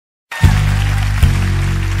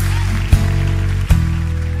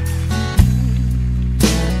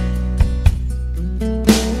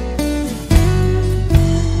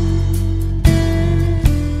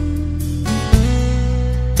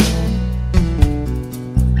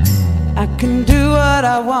can do what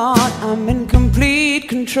I want, I'm in complete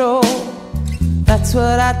control. That's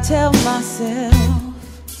what I tell myself.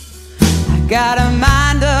 I got a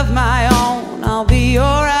mind of my own, I'll be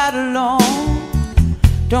alright alone.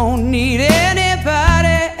 Don't need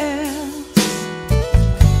anybody else.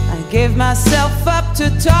 I gave myself up to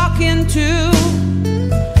talking to.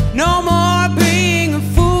 No more being a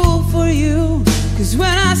fool for you. 'Cause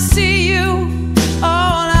when I see you,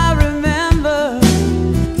 all I remember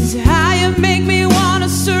is how you make me wanna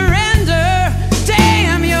surrender.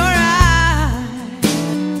 Damn your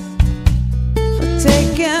eyes for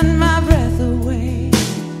taking my breath away,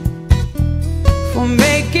 for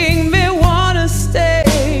making me wanna stay.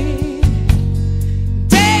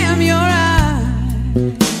 Damn your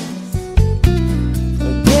eyes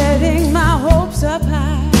for getting my hopes up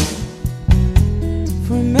high,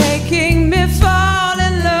 for making me fall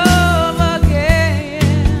in love again.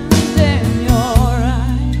 Damn your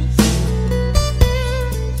eyes.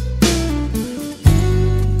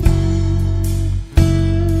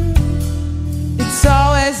 It's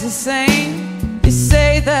always the same. You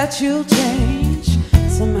say that you'll change,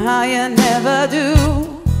 somehow you never do.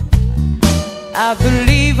 I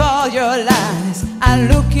believe all your lies, I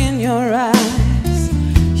look in your eyes,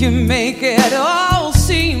 you make it all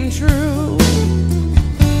seem true.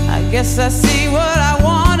 I guess I see what I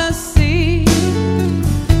wanna see,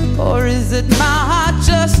 or is it my heart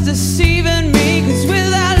just deceiving me? 'Cause with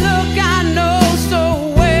that look I know so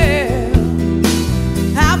well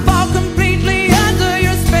I fall completely under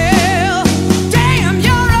your spell. Damn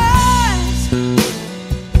your eyes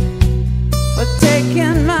for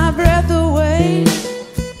taking my breath away,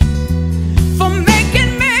 for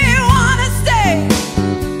making me wanna stay.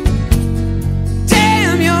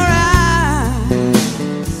 Damn your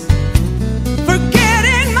eyes for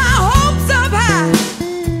getting my hopes up high,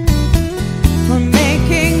 for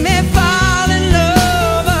making me fall in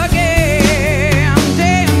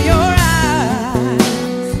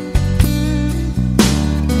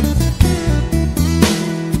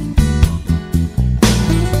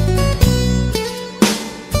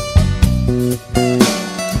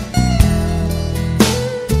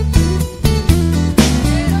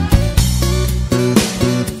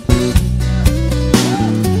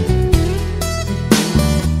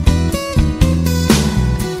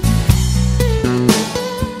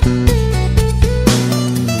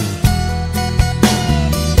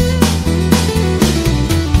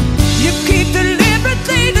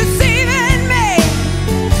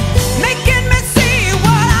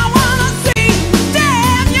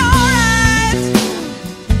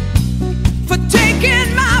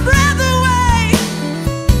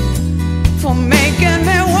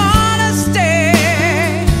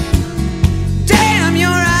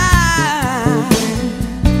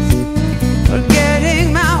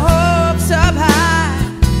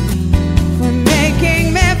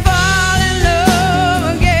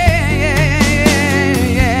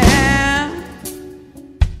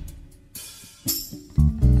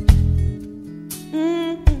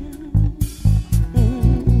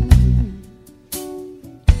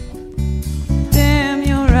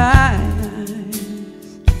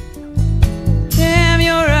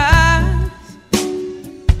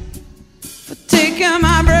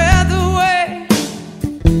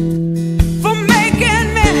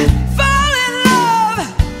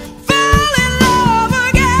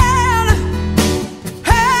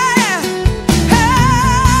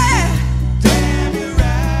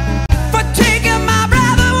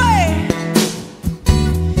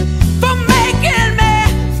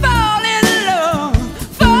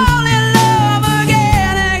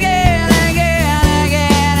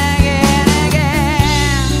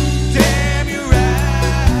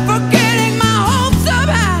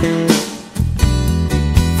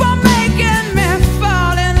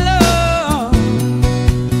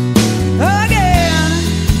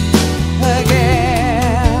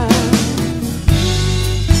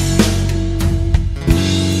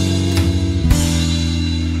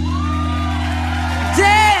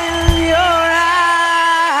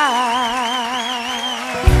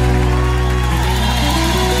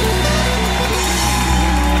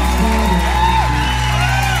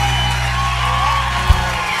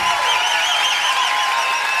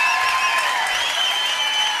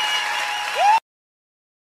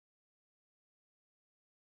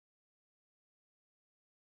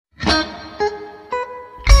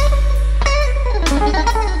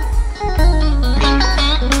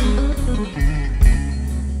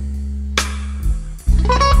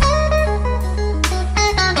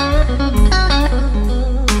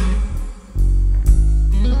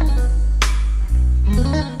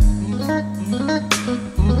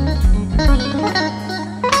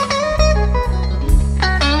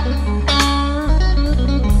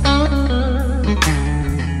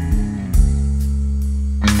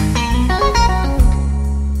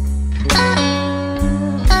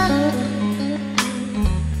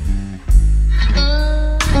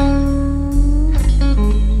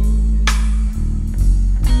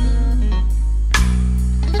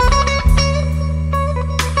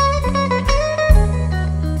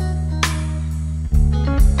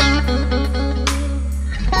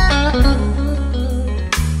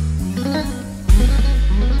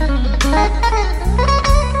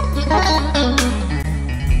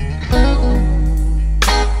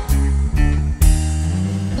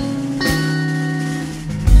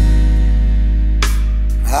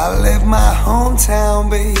hometown,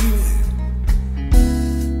 baby,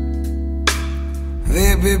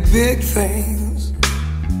 there be big things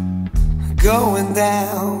going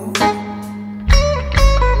down.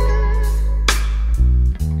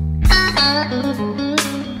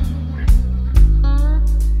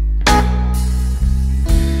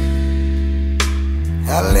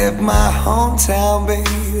 I left my hometown,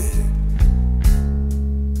 baby,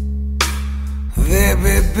 there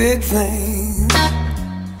be big things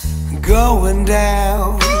going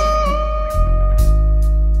down.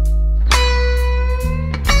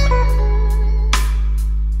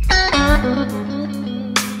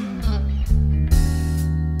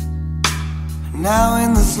 Now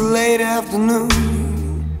in this late afternoon,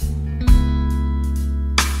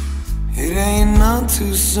 it ain't none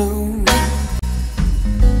too soon.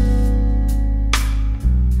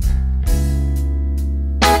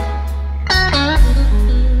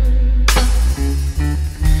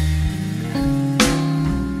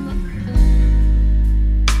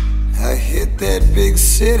 I hit that big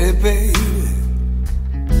city, baby.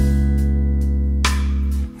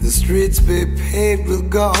 The streets be paved with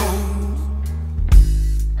gold.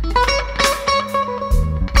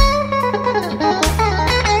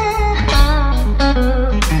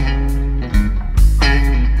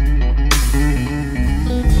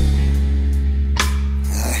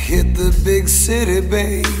 Hit the big city,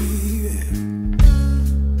 baby.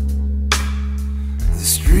 The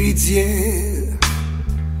streets, yeah,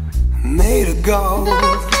 made of gold.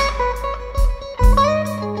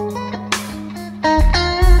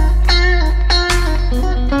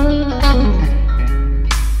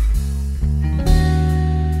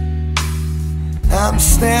 I'm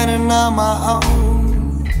standing on my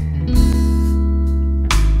own.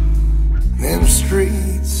 Them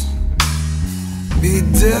streets be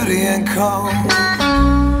dirty and cold.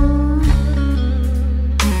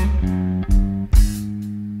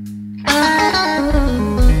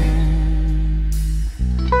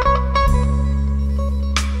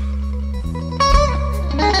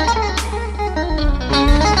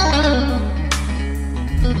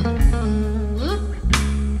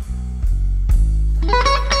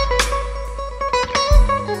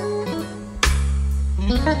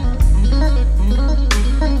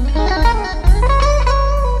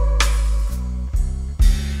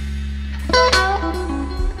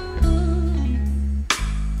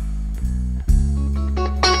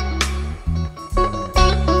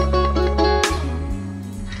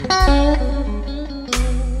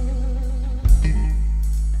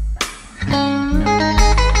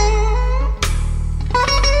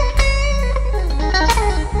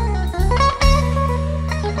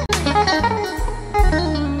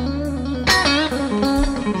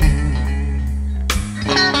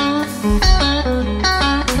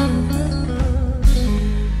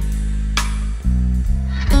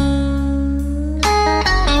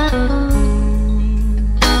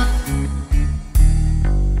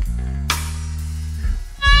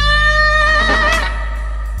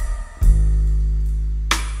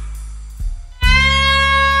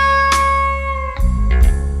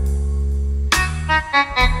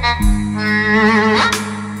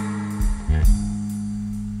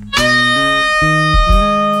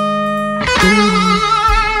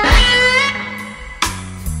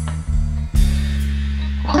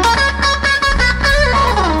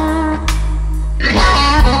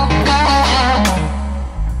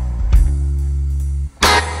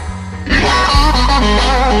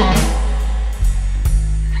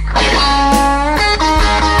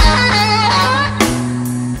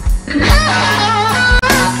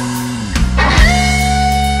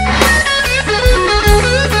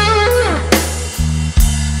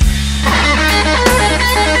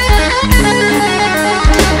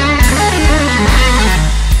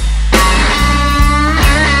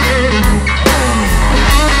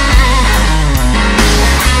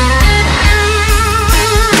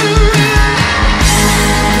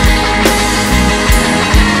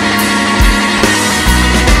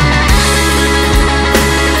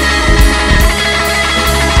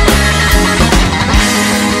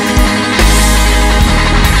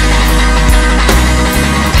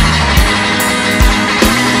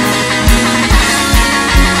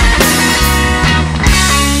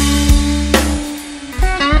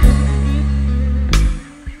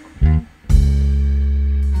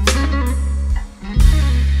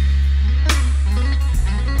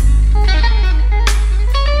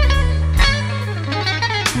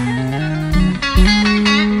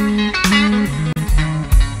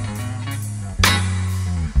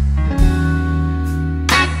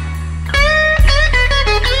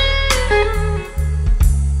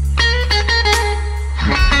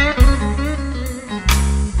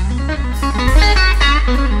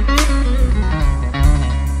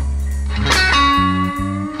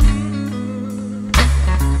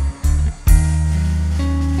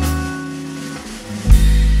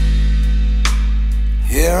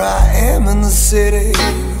 Here I am in the city.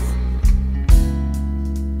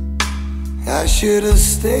 I should have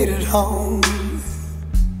stayed at home.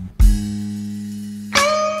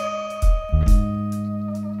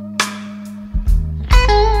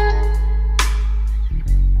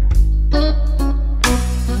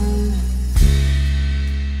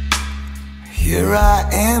 Here I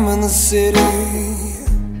am in the city.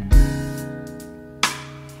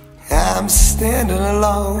 I'm standing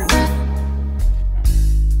alone.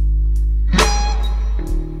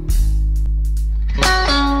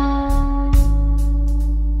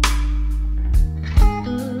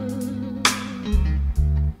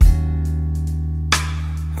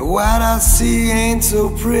 What I see ain't so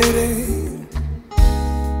pretty.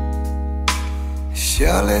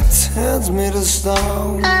 Surely turns me to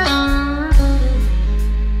stone.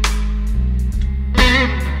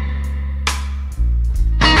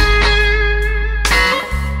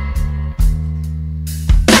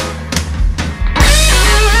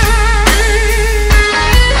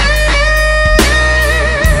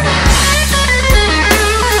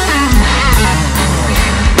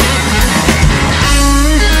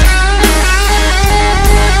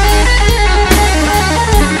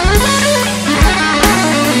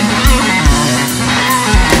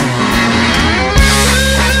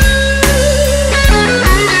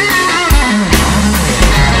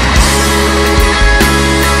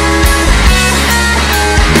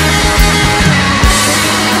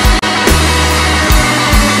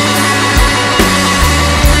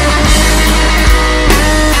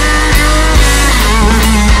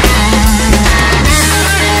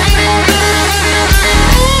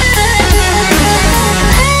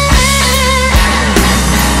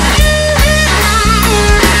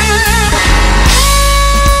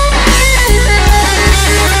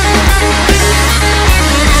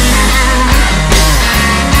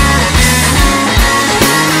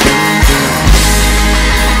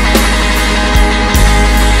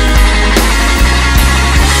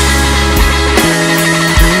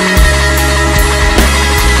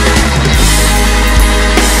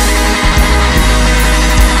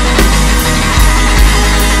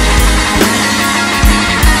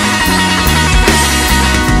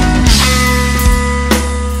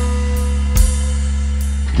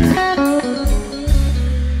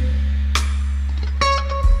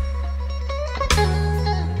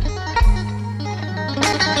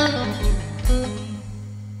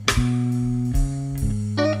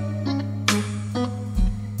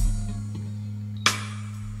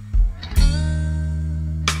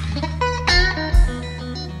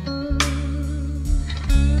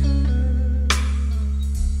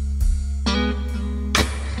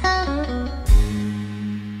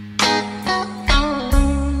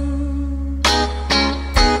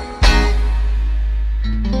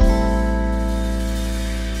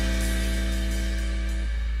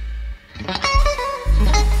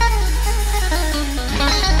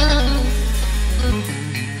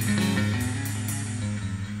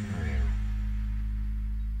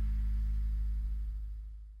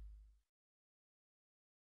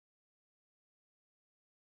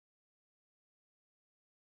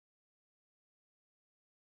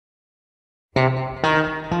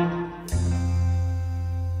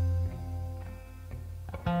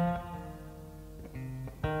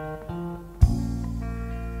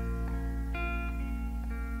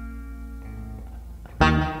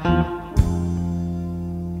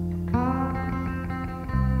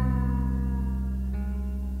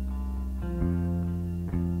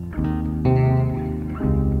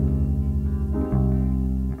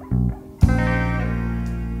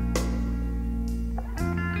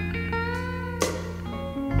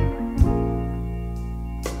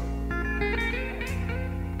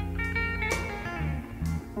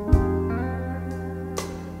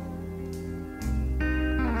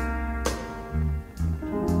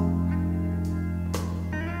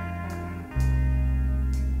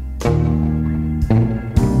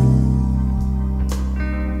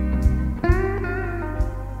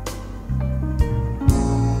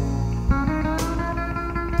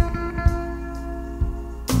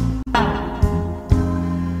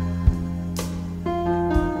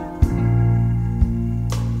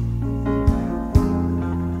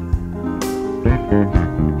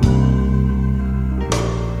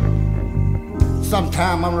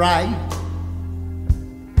 Sometime I'm right,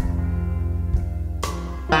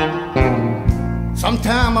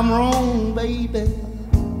 sometime I'm wrong, baby.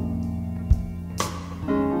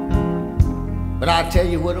 But I tell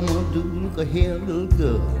you what I'm gonna do, look a here, little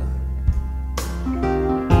girl.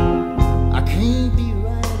 I can't be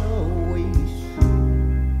right always.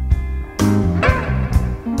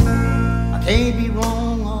 I can't be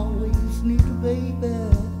wrong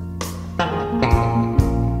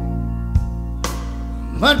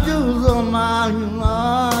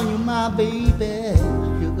you're my baby,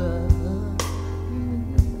 sugar.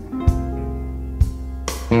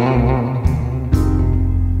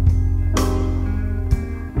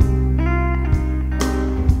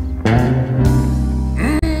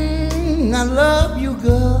 I love you,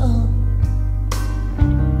 girl.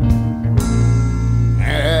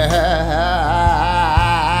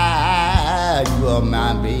 You are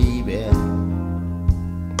my baby.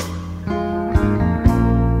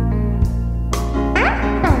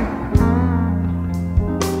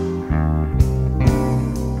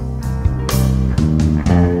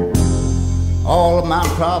 All of my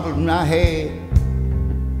problems I had,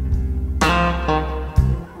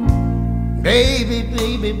 baby,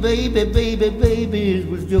 baby, baby, baby, baby, it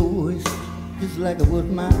was yours, just like it was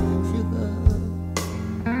mine, sugar.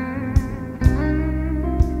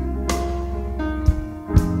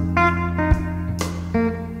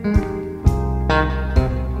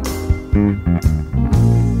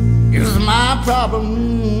 It was my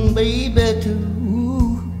problem, baby, too.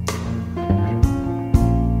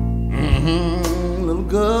 Little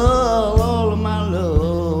girl, all of my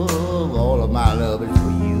love is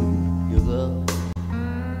for you, sugar.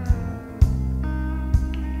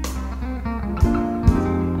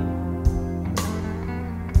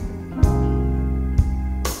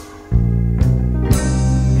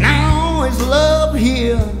 Now is love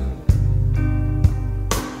here,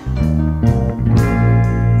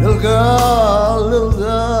 little girl,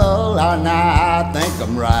 I think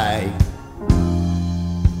I'm right.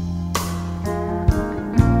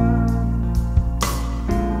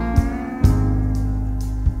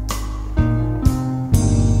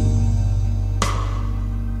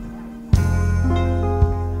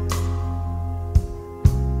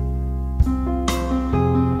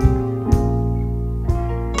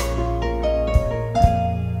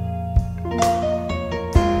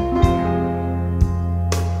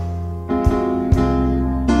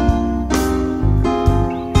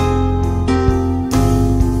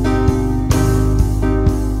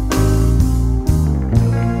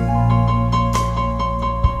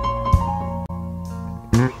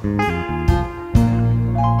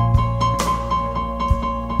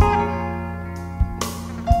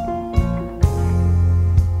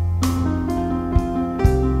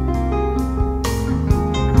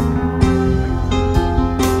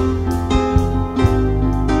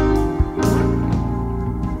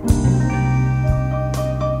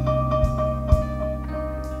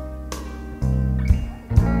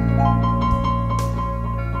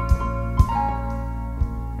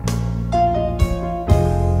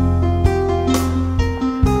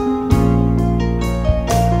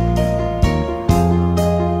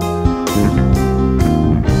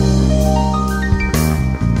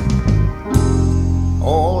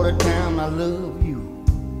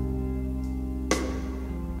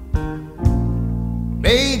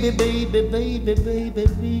 Baby, baby, baby, baby,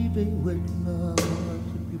 baby, what love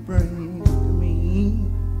you bring to me?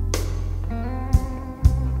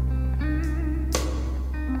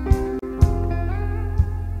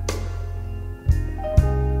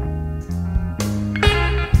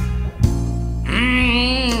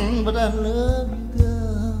 But I love you,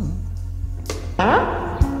 girl.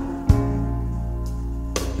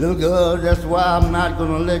 Little girl, that's why I'm not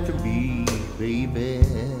gonna let you be, baby.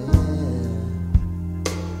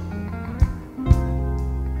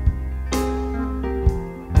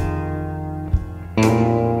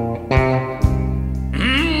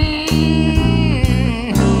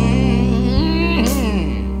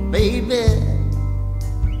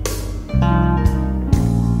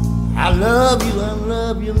 I love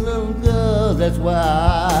you, little girl, that's why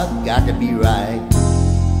I've got to be right.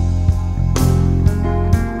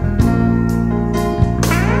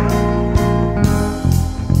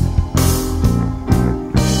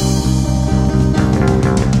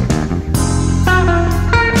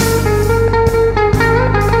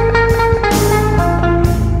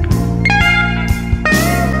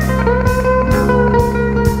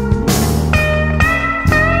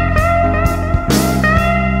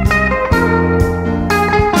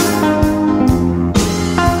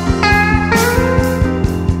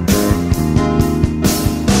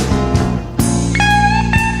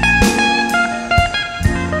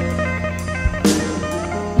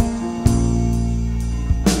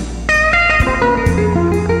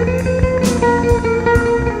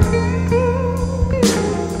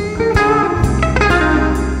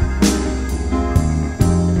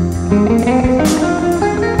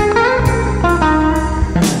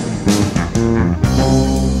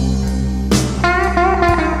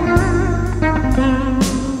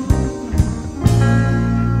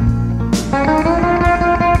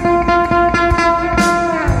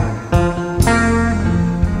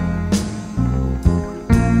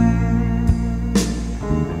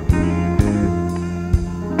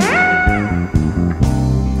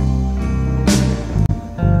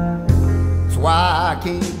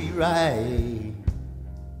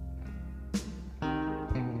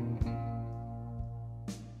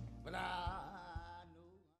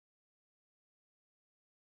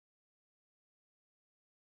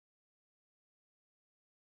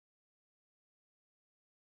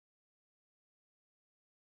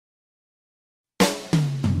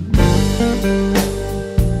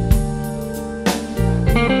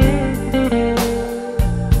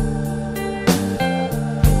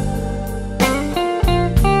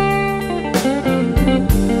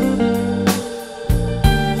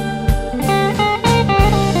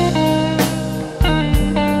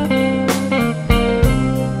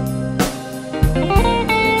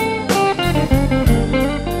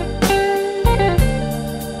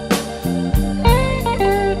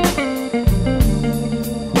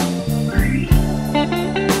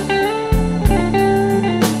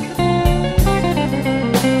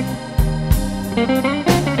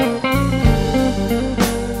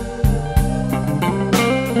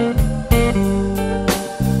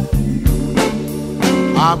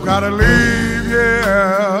 I've got to leave,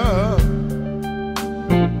 yeah.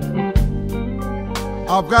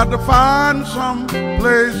 I've got to find some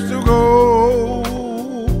place to go.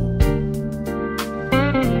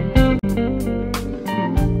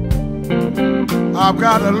 I've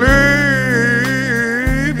got to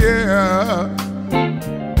leave, yeah.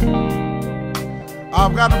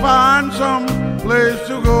 I've got to find some place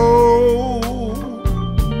to go.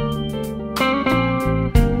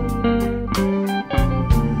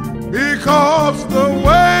 Because the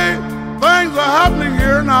way things are happening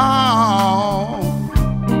here now,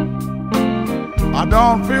 I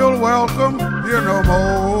don't feel welcome here no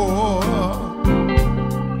more.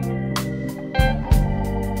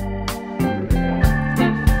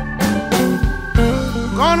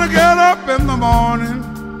 Gonna get up in the morning,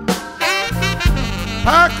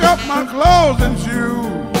 pack up my clothes and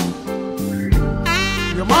shoes.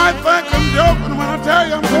 You might think I'm joking when I tell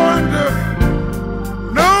you I'm going to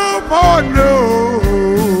Newport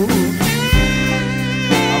News.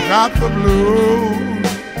 I've got the blues.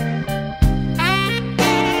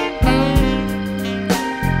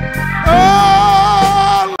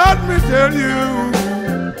 Oh, let me tell you,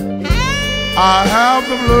 I have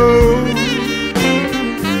the blues.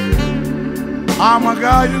 I'm a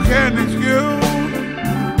guy you can't excuse.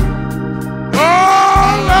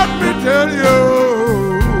 Oh, let me tell you,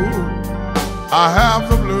 I have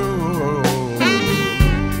the blues.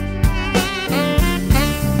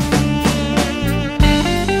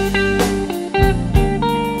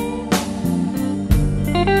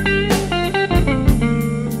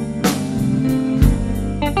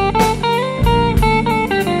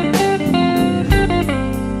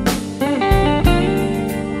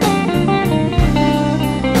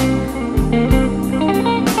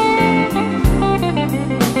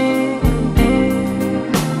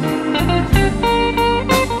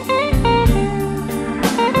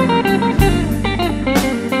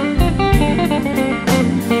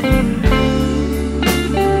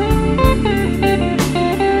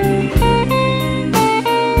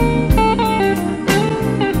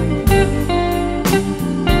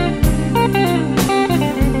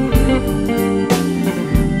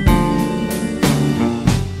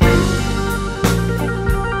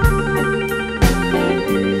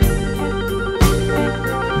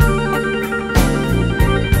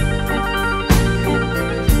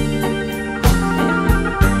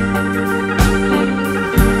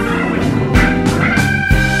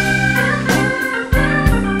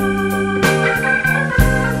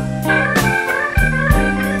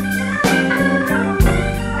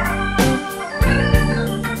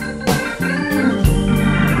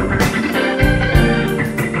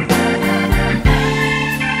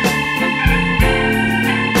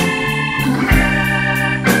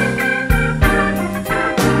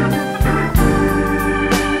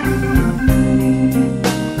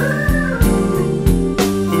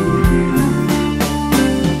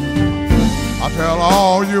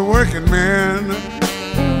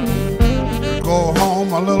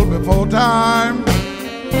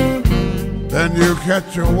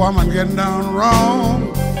 Catch your woman getting down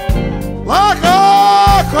wrong, like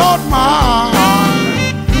I caught mine.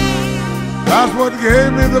 That's what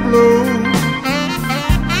gave me the blues.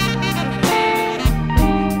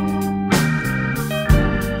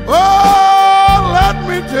 Oh, let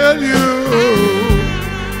me tell you,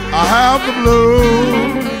 I have the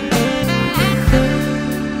blues.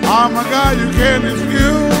 I'm a guy you can't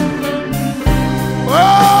excuse.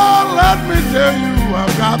 Oh, let me tell you,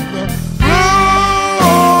 I've got the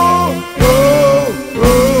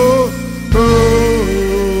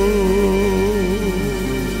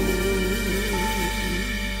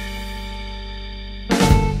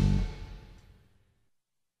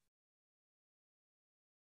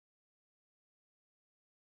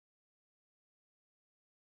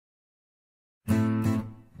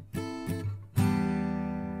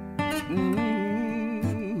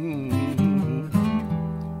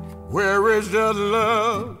Where is the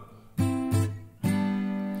love?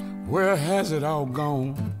 Where has it all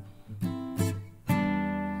gone?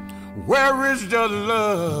 Where is the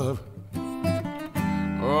love?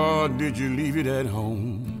 Or did you leave it at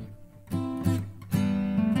home?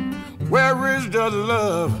 Where is the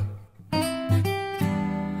love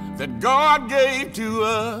that God gave to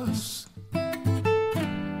us?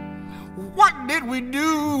 What did we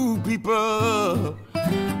do, people?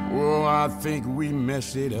 Oh, I think we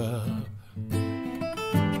messed it up.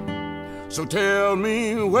 So tell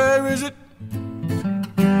me, where is it?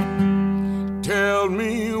 Tell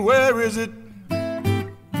me, where is it?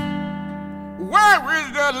 Where is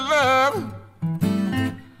the love?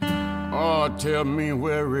 Oh, tell me,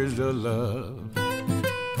 where is the love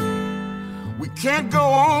can't go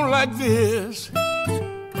on like this,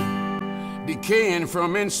 decaying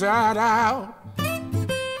from inside out,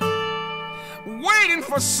 waiting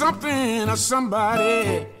for something or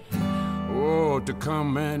somebody, oh, to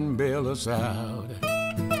come and bail us out.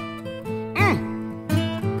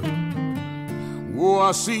 Oh,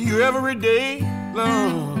 I see you every day,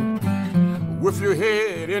 love, with your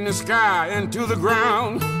head in the sky and to the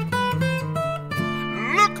ground.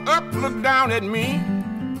 Look up, look down at me.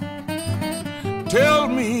 Tell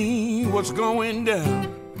me what's going down.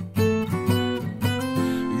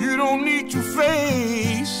 You don't need to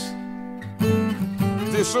face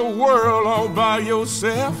this old world all by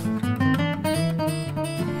yourself.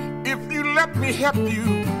 If you let me help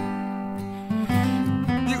you,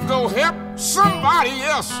 you go help somebody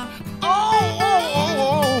else. Oh, oh, oh,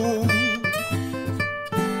 oh.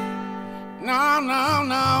 No, no,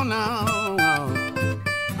 no, no, no.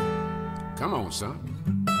 Come on, son.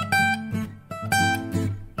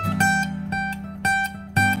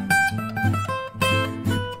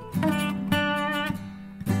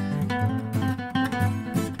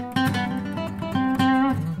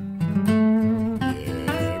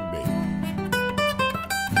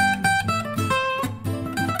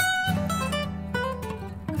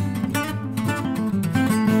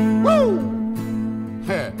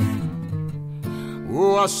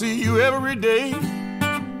 I see you every day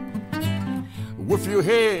with your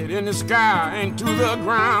head in the sky and to the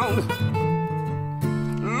ground.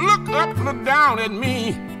 Look up, look down at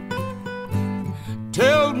me.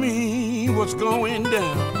 Tell me what's going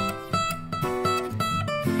down.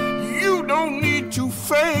 You don't need to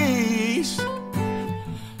face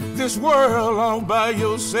this world all by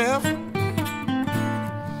yourself.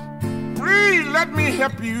 Please let me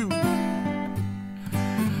help you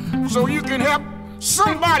so you can help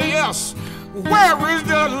somebody else. Where is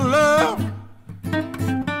the love?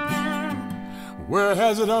 Where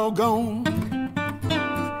has it all gone?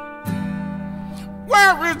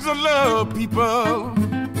 Where is the love, people?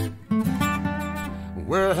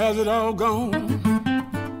 Where has it all gone?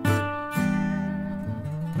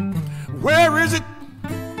 Where is it?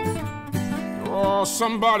 Oh,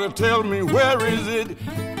 somebody tell me, where is it?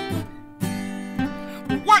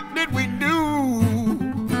 What did we do?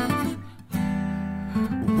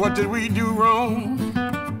 What did we do wrong?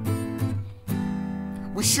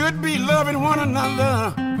 We should be loving one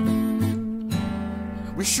another.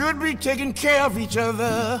 We should be taking care of each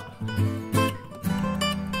other.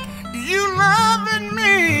 You loving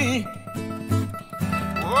me,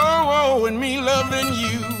 oh, and me loving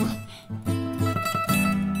you.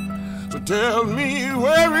 So tell me,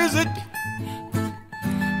 where is it?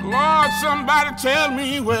 Lord, somebody tell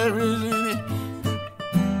me, where is it?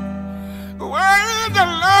 Where is the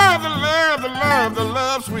love, the love, the love, the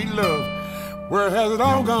love, sweet love? Where has it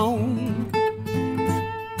all gone?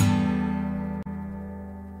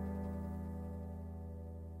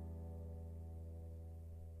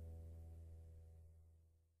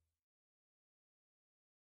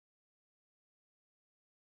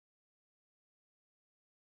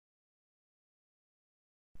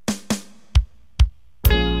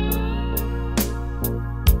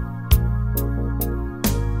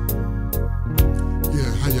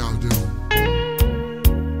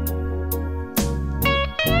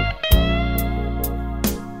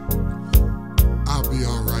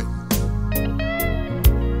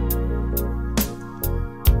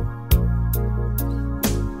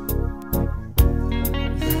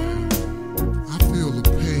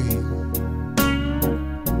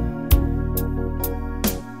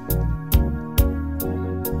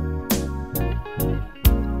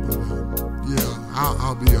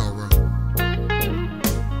 I'll be all right.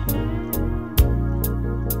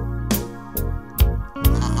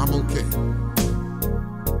 I'm okay.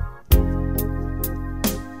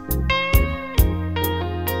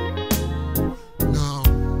 No,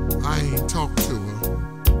 I ain't talked to her.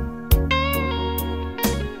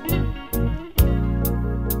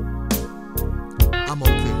 I'm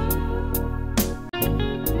okay.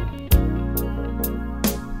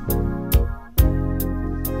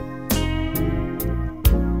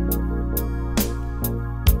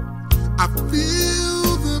 I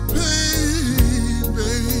feel the pain,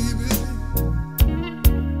 baby.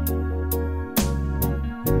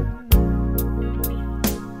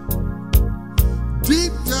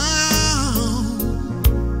 Deep down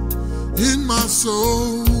in my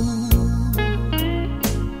soul.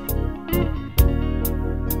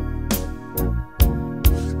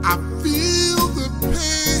 I feel the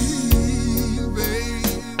pain, baby.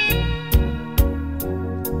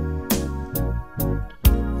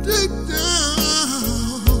 Deep down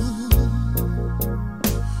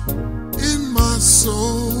in my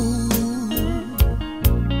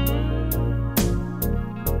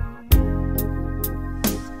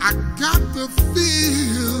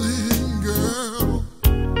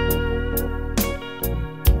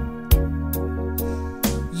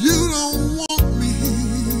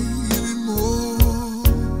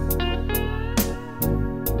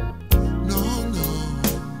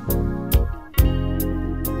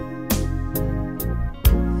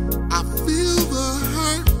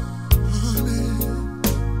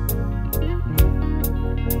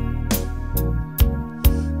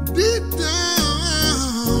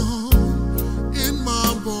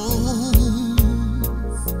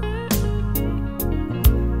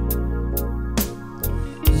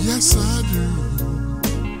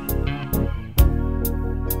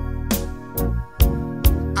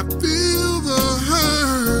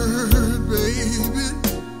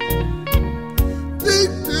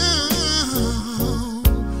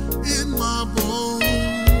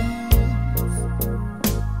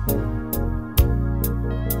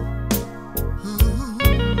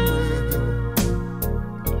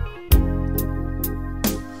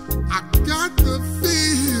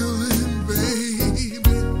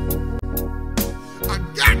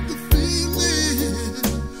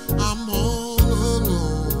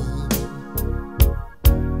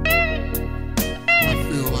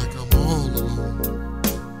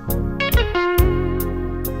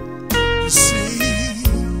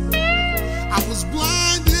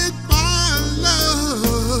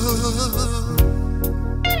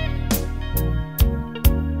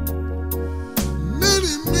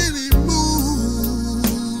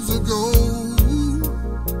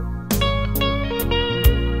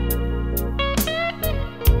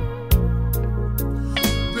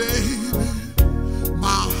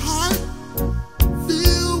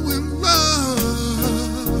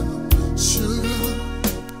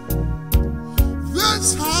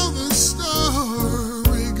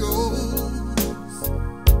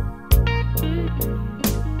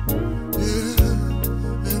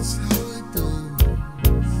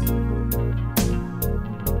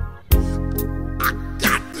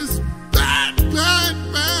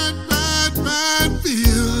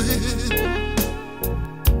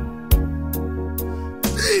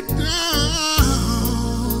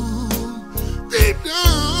deep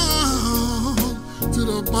down to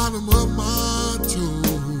the bottom of my toes.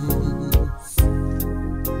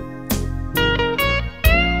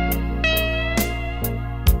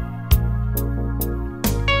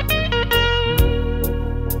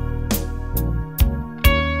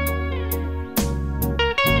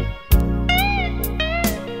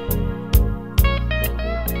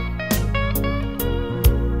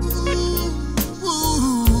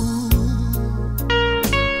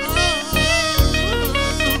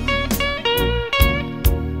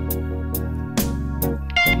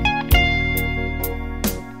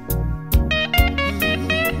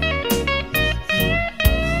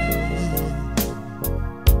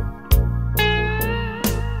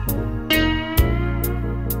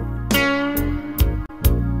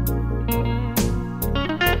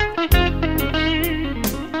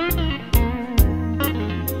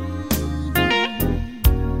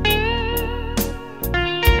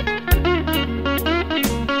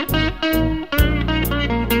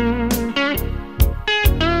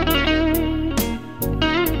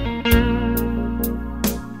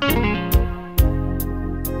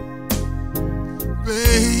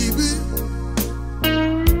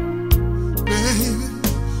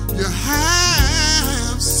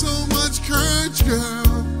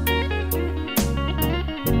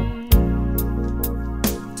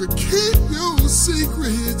 To keep your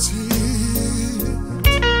secrets hid.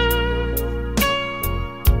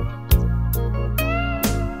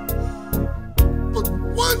 But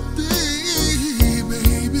one day,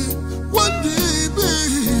 baby,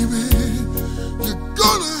 you're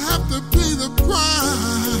gonna have to pay the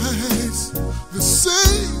price, the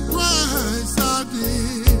same price I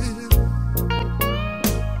did.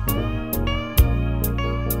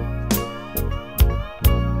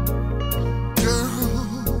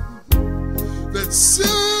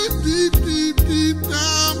 Same deep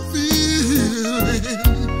down feeling,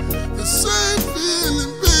 the same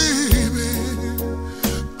feeling, baby,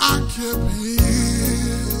 I kept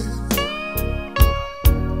here.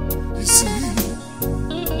 You see,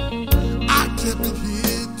 I kept it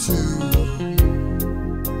here too.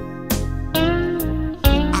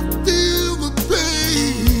 I feel the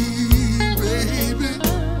pain, baby.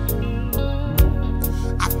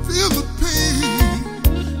 I feel the pain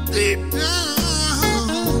deep down.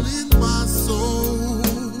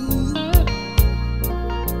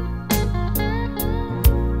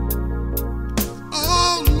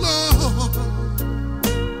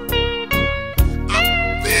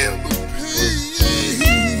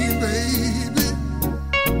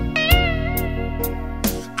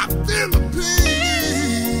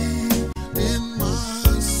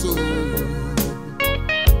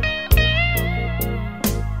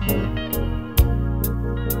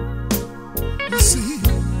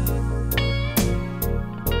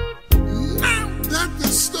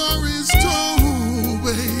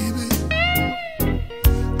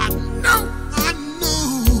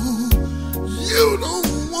 You don't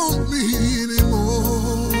want me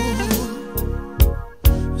anymore.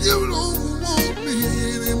 You don't want me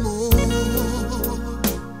anymore.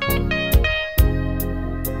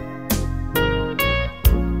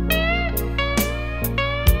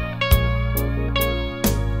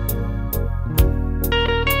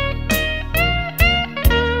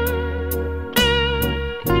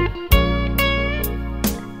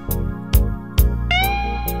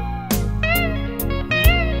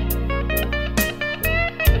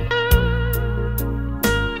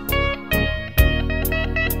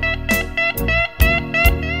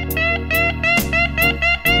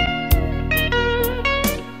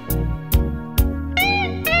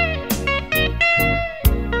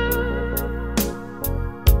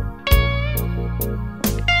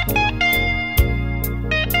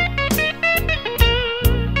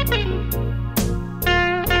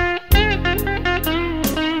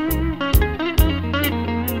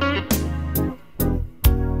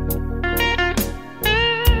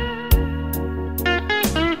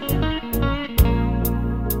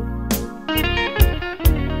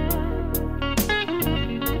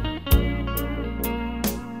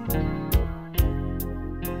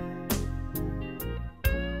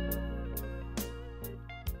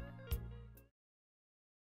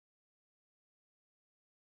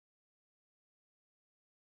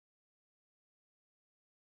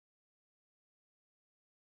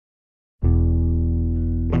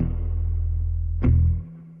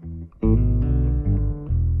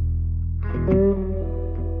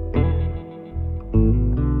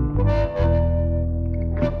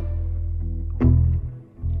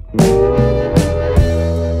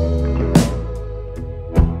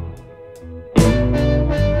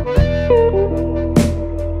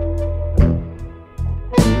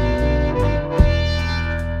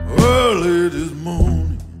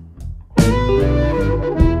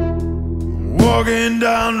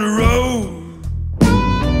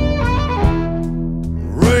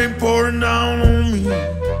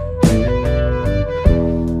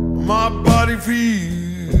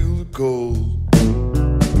 feels cold.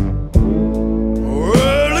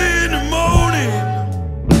 Early in the morning,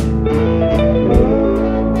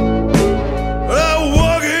 I'm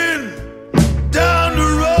walking down the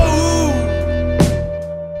road.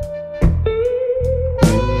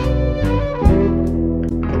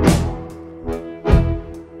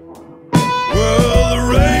 Well, the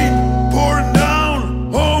rain pouring down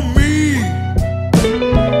on me.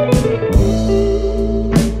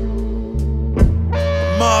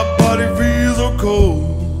 My body feels so cold.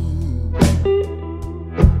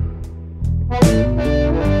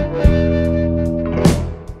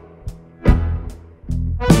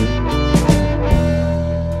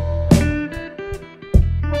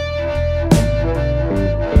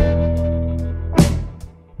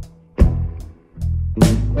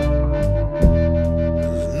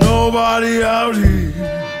 There's nobody out here,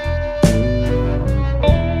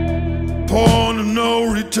 point of no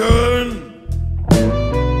return.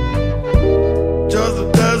 Just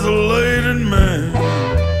a desolated man.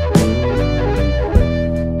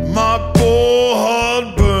 My poor heart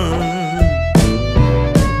burned.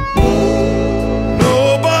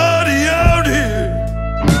 Nobody out here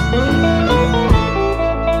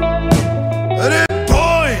at this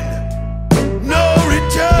point, no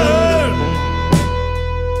return.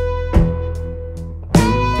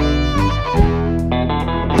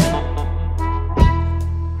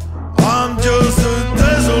 I'm just a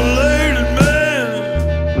desolated man.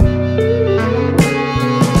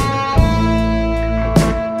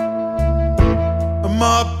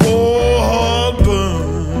 My poor heart burned.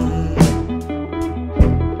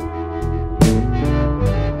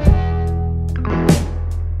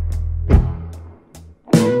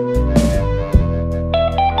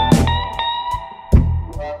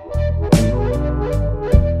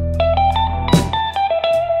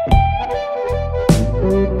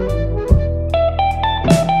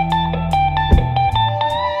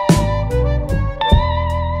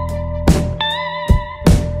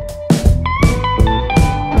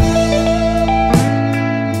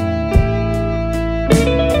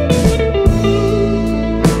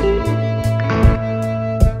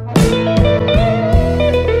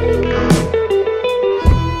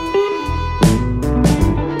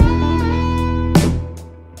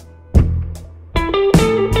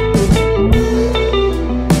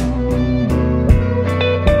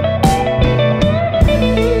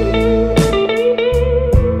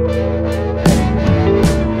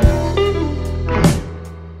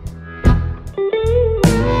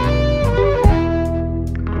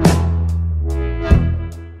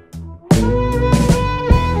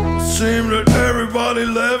 Seemed that everybody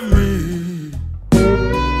left me,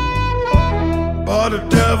 but the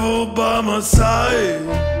devil by my side.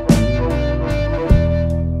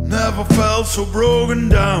 Never felt so broken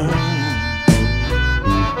down.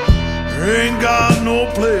 Ain't got no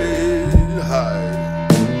place to hide.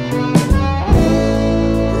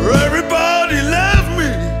 Everybody left me,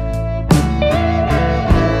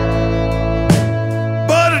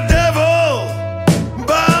 but the devil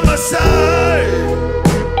by my side.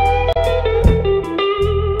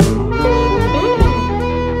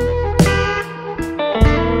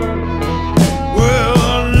 Well,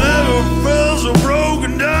 I never felt so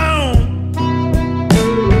broken down.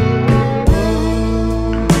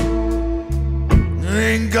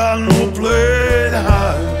 Ain't got no place to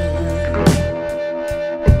hide.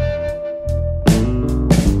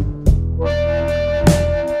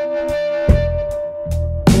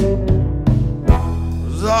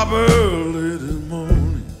 'Cause up early this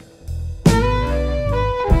morning,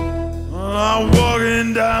 I'm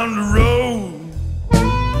walking down the road,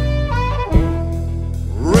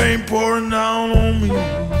 rain pouring down on me.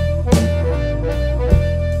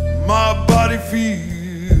 My body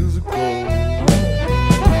feels cold.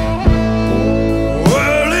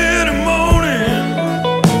 Early in the morning,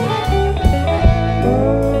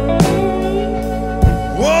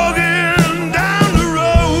 walking down the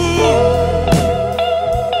road.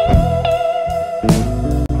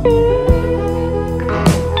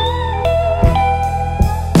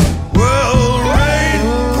 Well, rain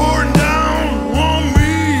pouring down on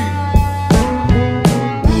me.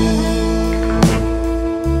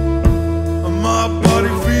 My body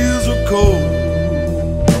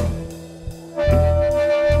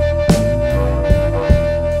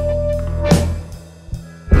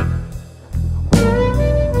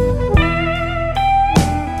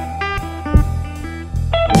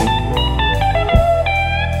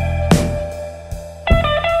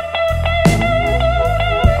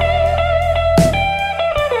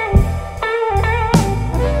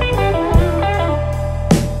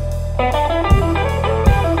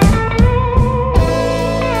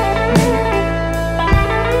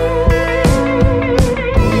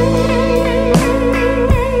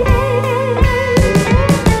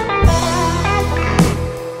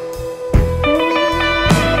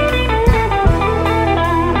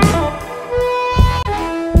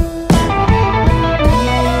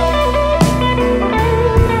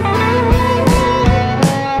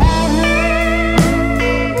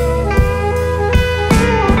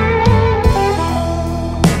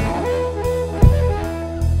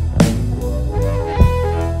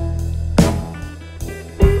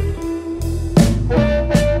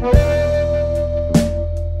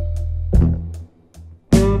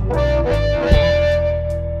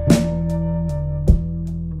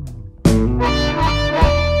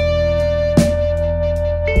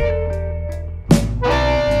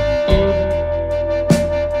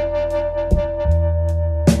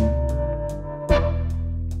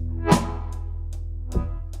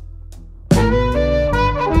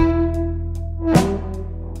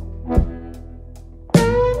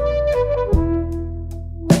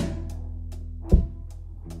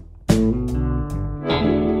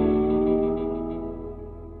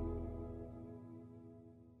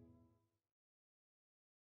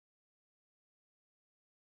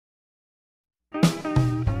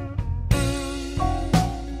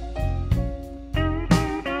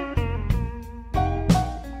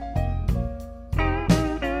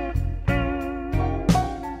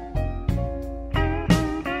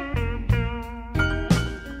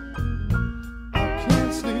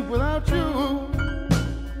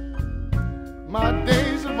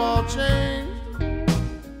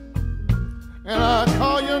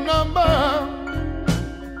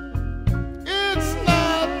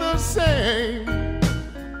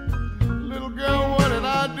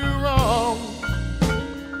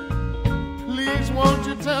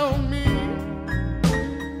you tell me,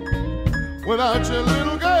 without your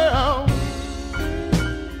little girl,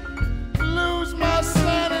 lose my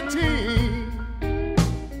sanity.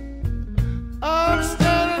 I'm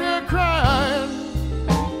standing here crying,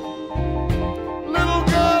 little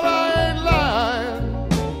girl, I ain't lying.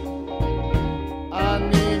 I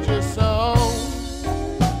need you so.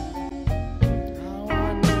 Oh,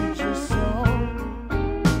 I need you so.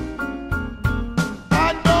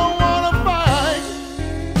 I don't wanna fight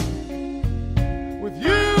with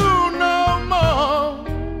you no more.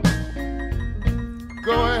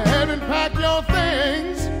 Go ahead and pack your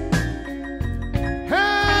things,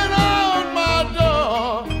 head out my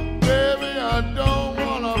door. Baby, I don't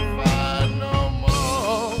wanna fight no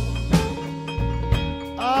more.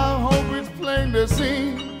 I hope it's plain to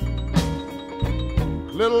see,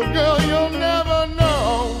 little girl, you'll never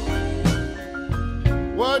know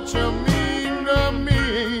what you mean to me.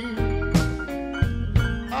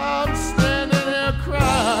 I'm standing here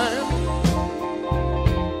crying,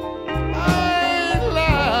 I ain't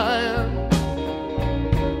lying.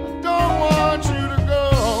 I don't want you to go.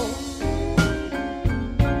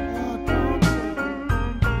 I don't.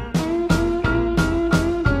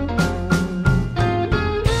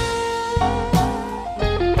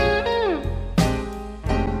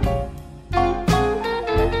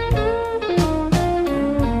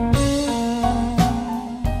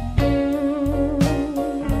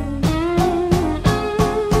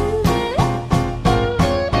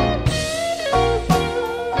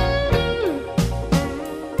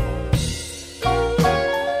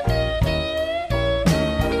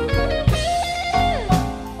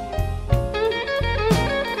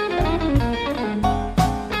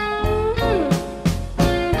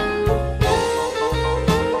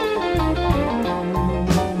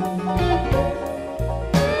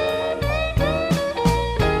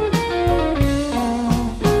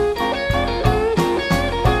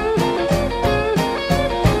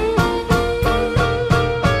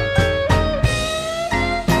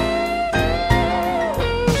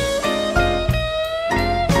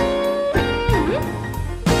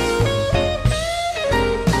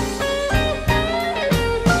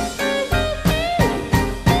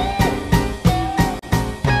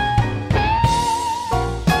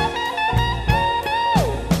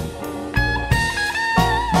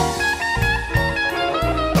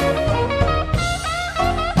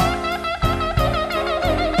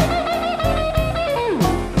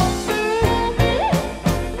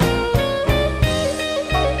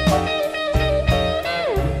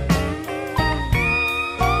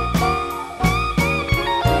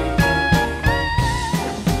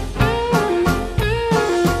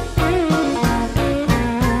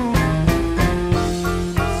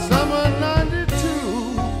 Summer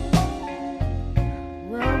 '92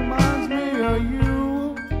 reminds me of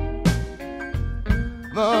you.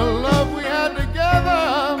 The love we had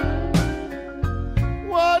together.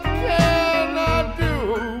 What can I do,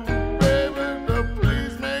 baby, to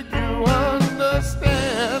please make you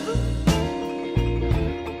understand?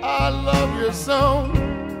 I love you so.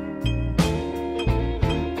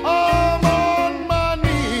 I'm on my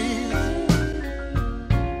knees,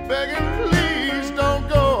 begging, please don't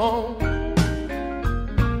go.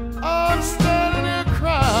 I'm standing here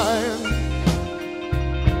crying,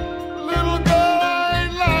 little girl, I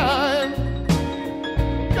ain't lying.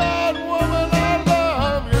 God, woman, I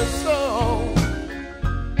love you so.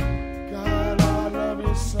 God, I love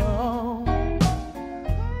you so.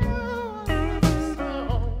 I love you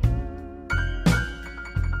so.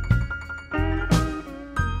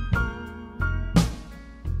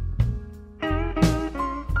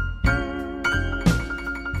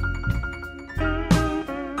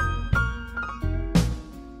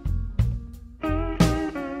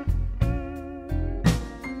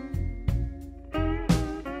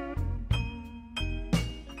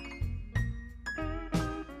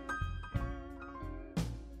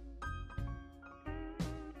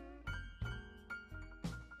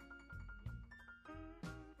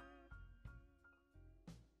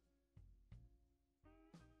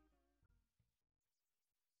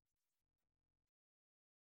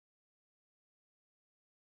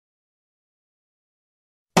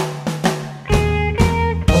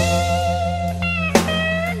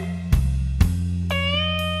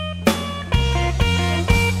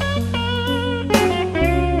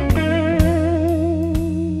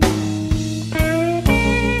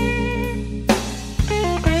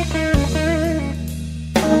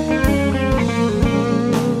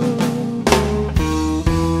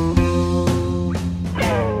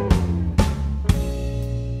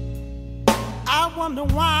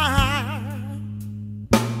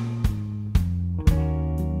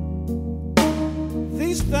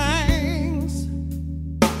 These things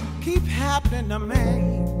keep happening to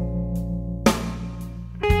me.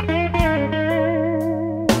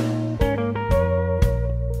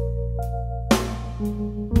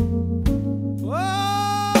 Oh,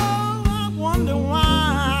 I wonder why.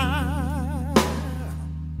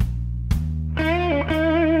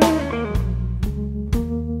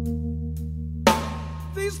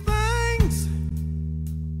 These things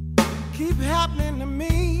keep happening to me.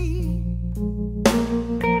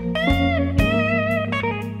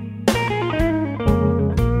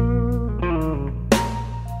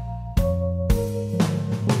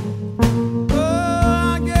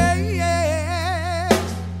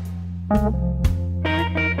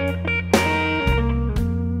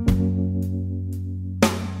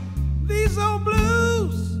 These old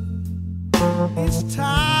blues is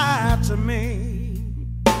tied to me.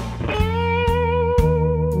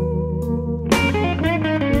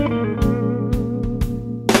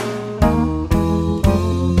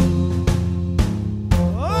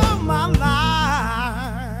 Oh, my life.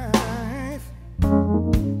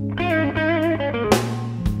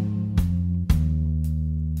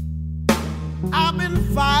 I've been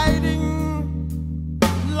fighting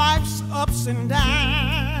life's ups and downs.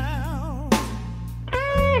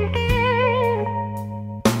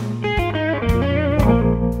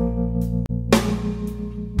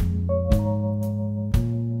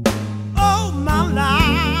 Oh, my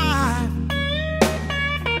life.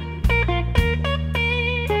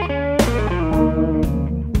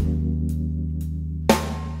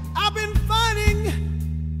 I've been fighting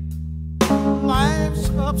life's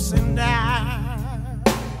ups and downs.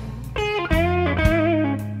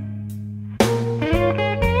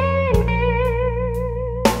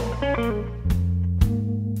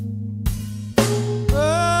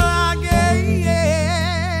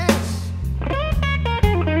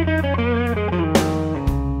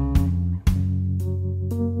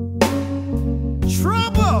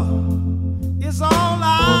 Trouble is all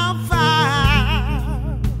I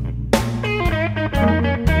find.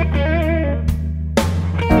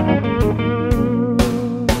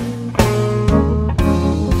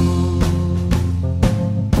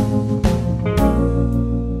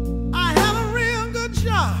 I have a real good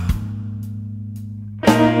job.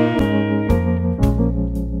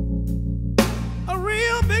 A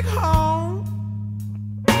real big home.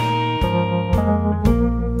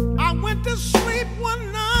 I went to sleep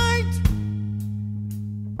one night.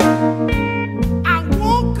 I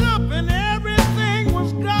woke up and everything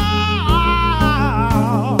was gone.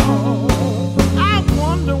 I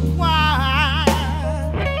wonder why.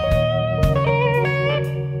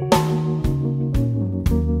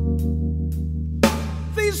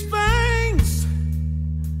 These things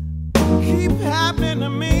keep happening to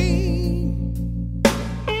me.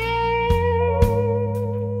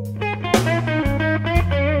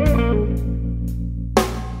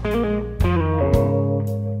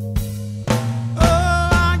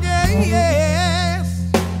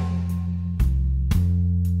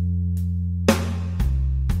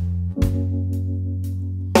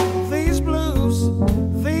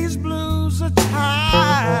 These blues are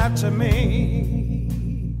tied to me.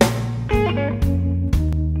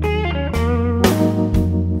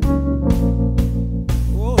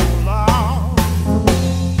 Oh, Lord.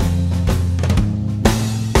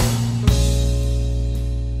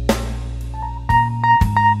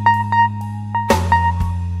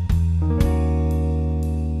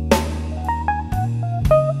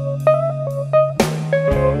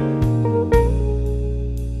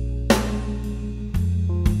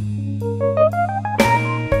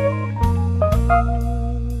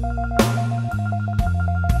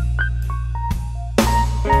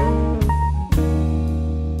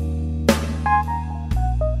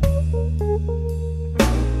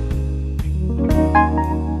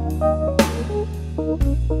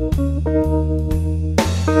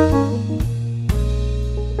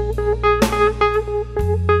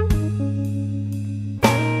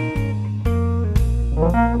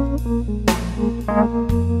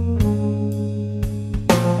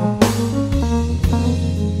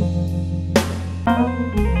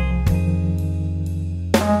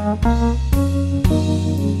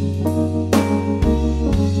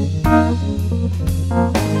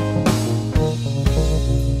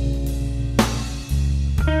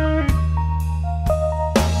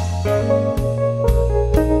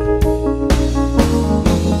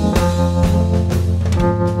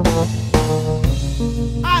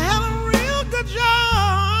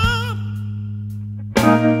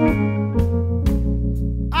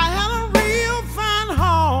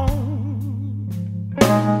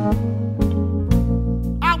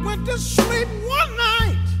 sleep one night.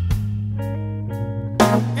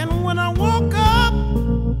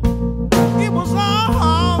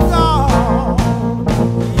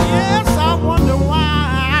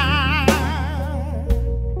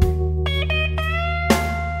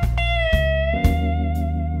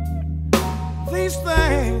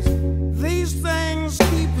 these things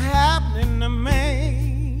keep happening to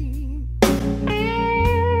me.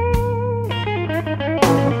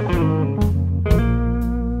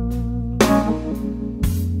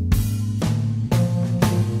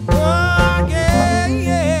 Oh, yeah,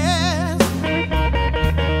 yes.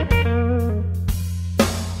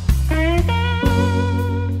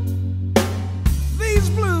 These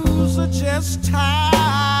blues are just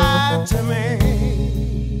tied to me.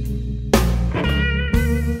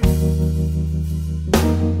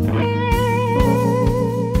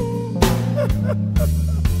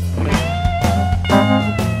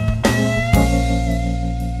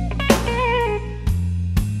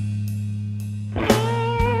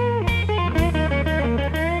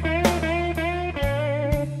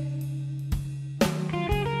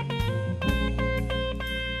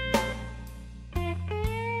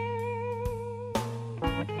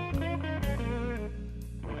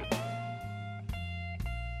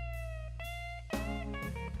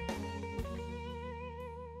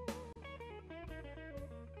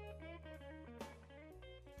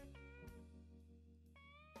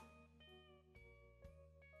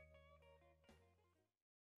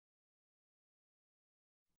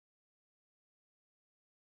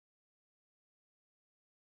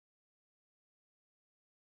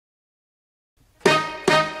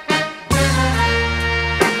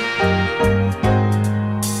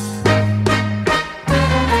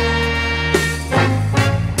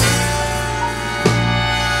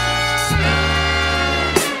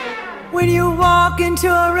 When you walk into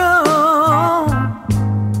a room,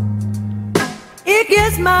 it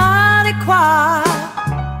gets mighty quiet.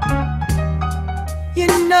 You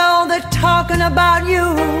know they're talking about you,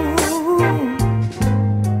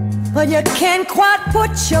 but you can't quite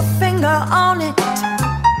put your finger on it.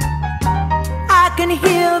 I can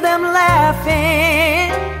hear them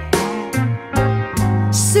laughing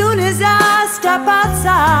soon as I step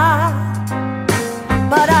outside,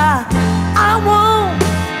 but I won't.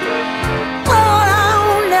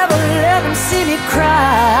 Never let them see me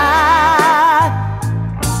cry.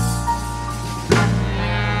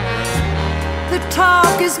 The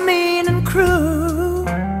talk is mean and cruel.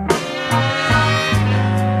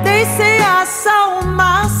 They say I sold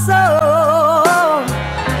my soul.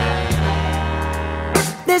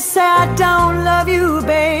 They say I don't love you,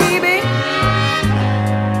 baby.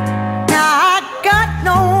 Now I got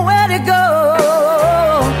nowhere to go,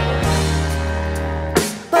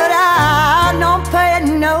 but I don't pay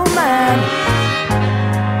no man.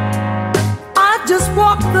 I just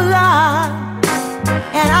walk the line,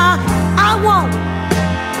 and I won't.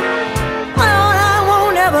 Well, I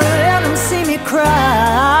won't ever let them see me cry.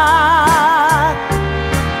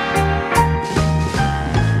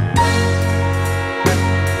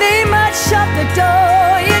 They might shut the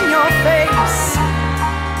door in your face,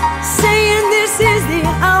 saying this is the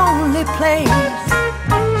only place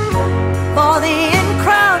for the in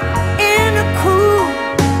crowd in a cool,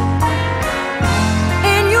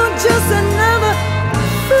 and you're just another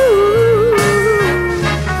fool.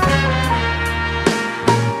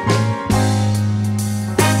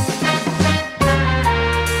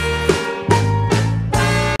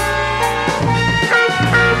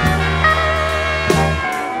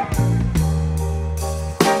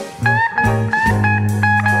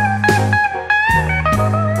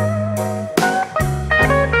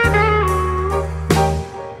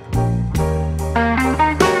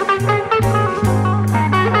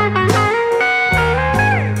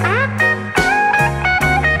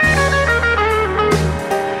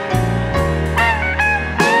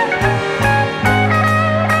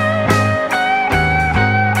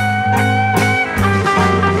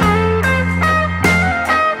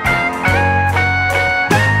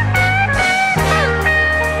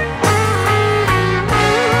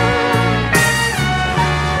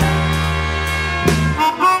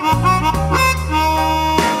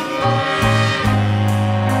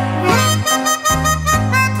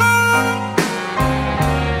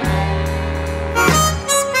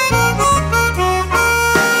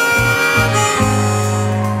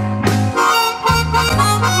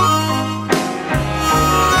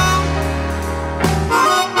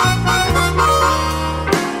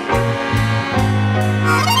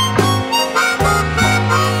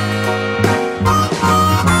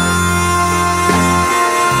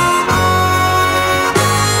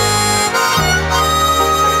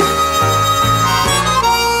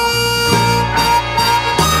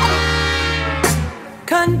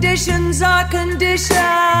 Conditions are conditions.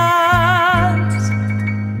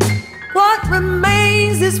 What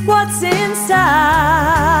remains is what's inside.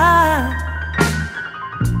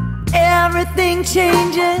 Everything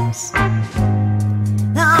changes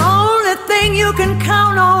thing you can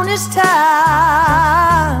count on is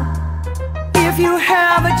time. If you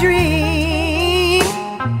have a dream,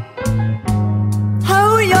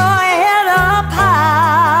 hold your head up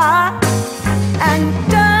high and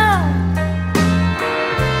don't,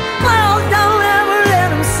 well, don't ever let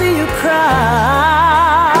them see you cry.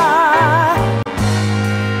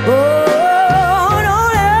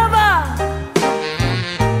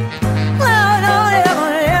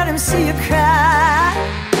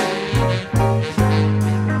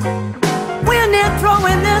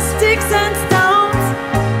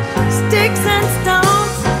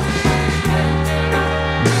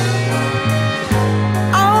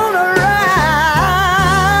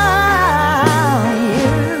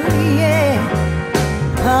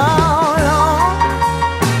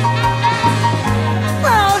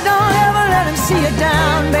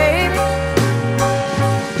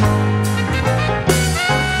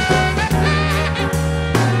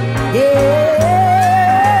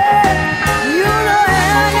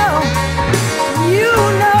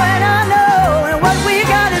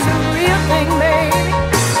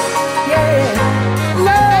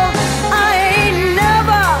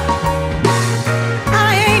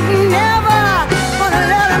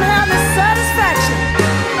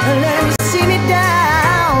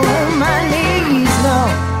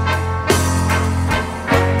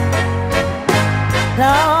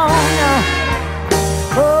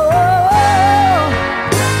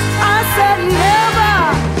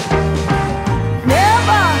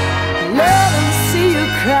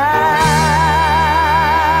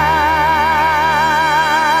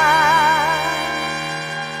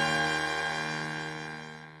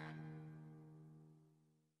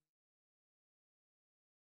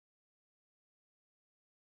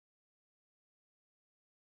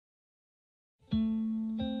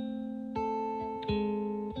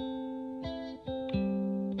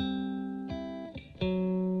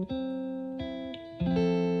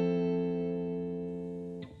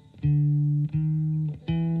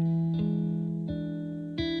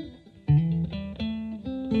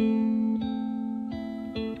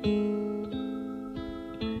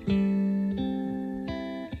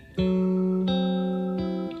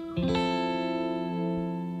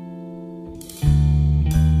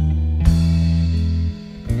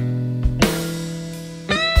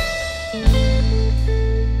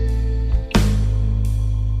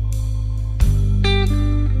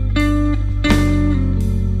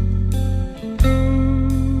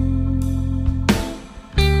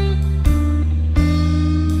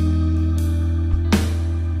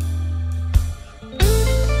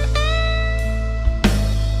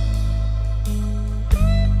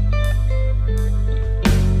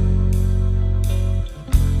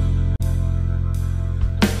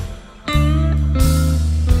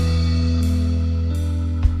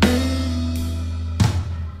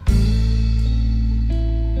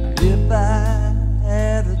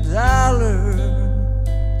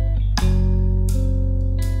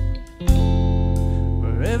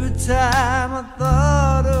 Time I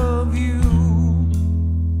thought of you,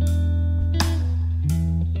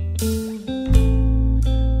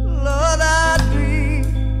 Lord, I'd be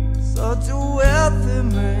such a wealthy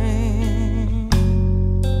man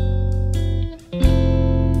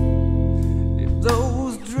if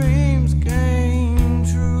those dreams came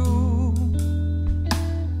true.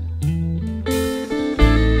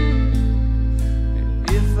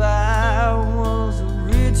 If I was a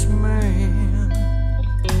rich man,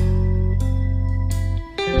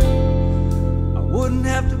 wouldn't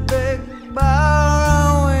have to beg,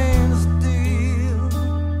 borrow, and steal.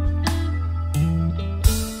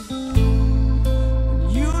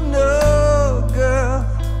 You know, girl,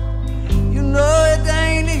 you know it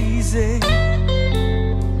ain't easy.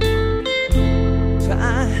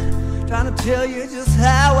 Trying to tell you just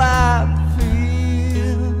how I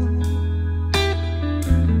feel.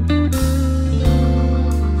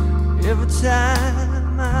 Every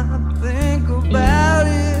time I think about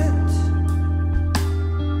it,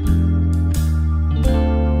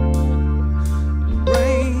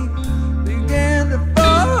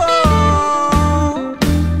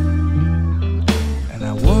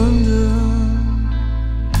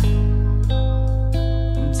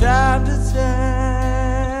 time to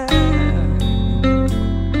time,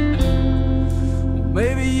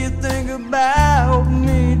 maybe you think about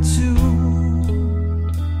me too.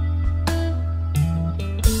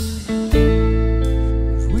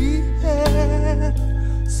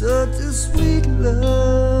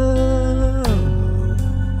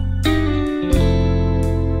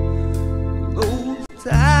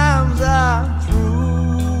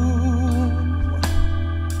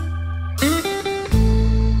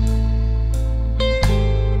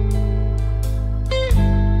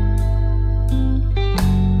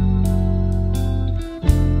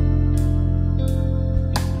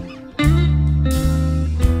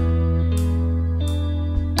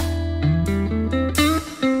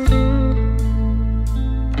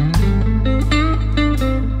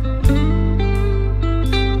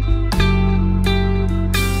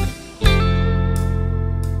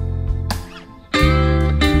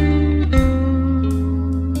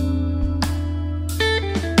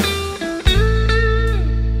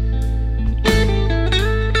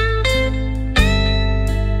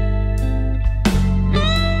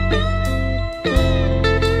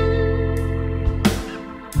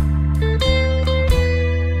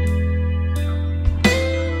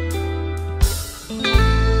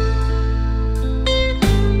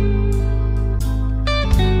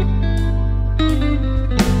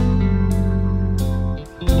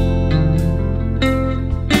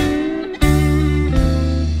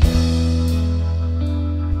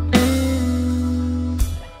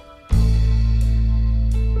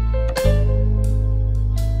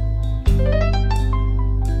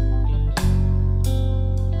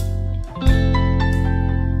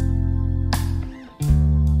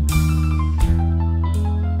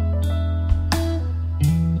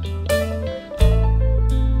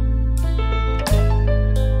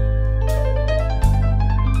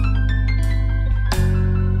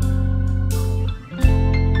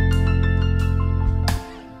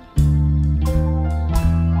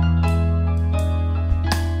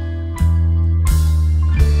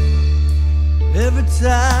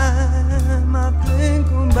 time I think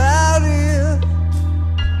about it,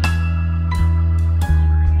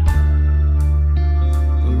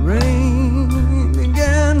 the rain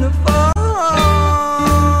began to fall.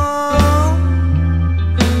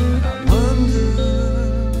 I wonder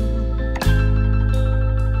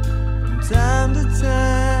from time to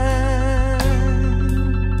time,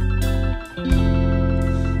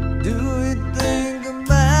 do we think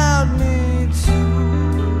about me too?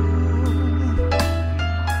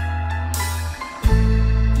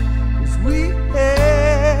 'Cause we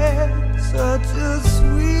had such a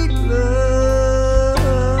sweet love.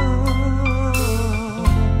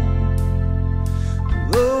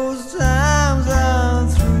 Those times are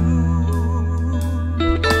through,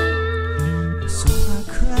 so I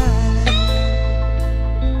cried,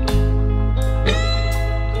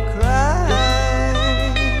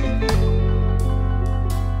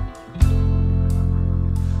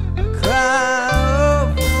 I cried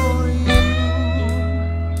for you.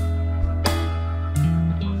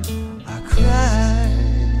 I cried,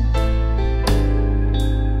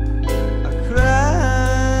 I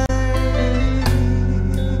cried.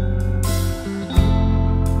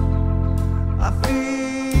 I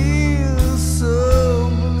feel so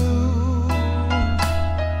blue.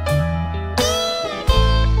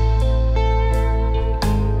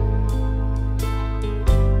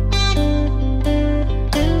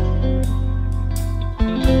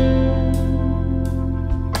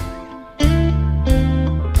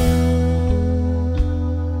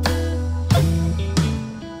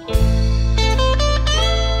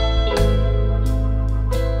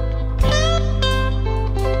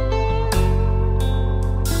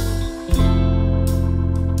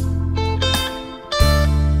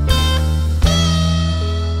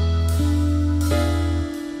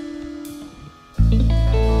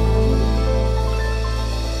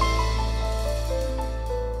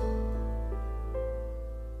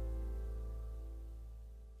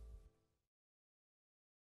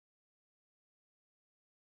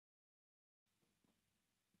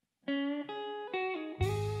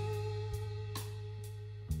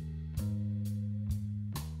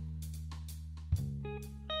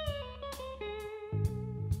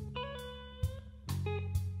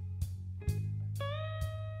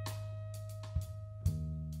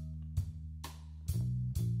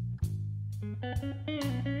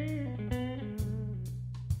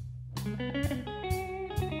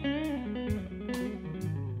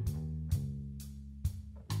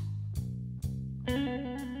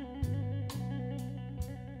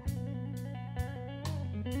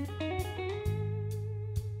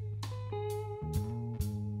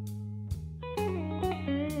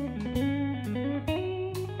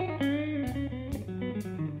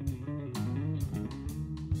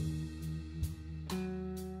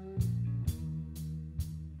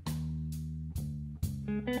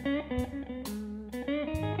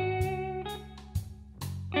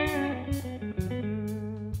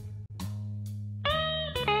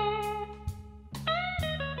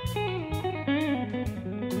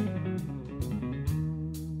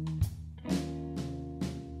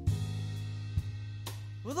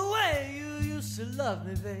 Well, the way you used to love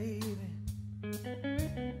me, baby,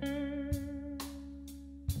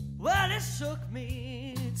 well, it shook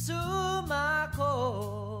me to my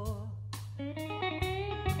core.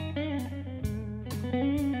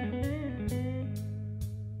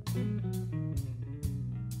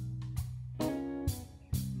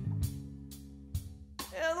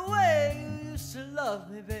 And the way you used to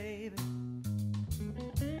love me, baby,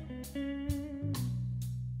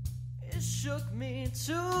 it shook me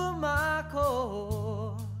to my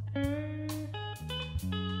core.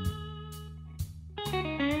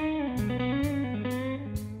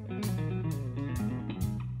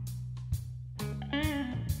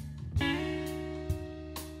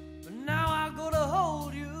 But now I go to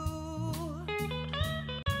hold you,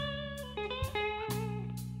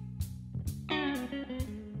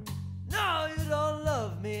 no, you don't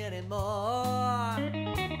love me anymore.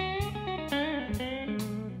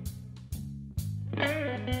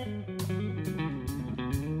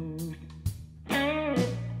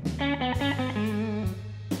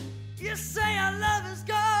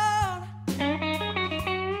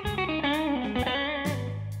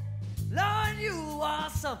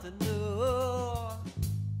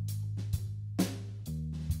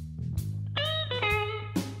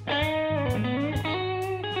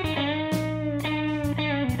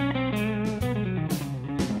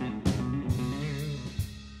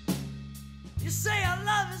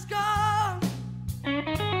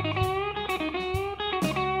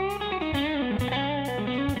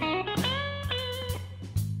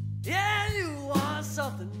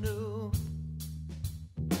 something new.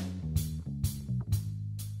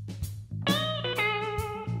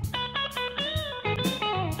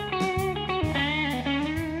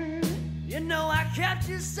 You know I kept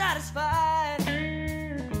you satisfied.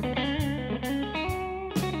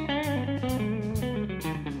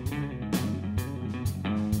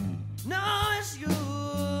 No, it's you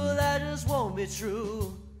that just won't be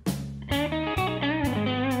true.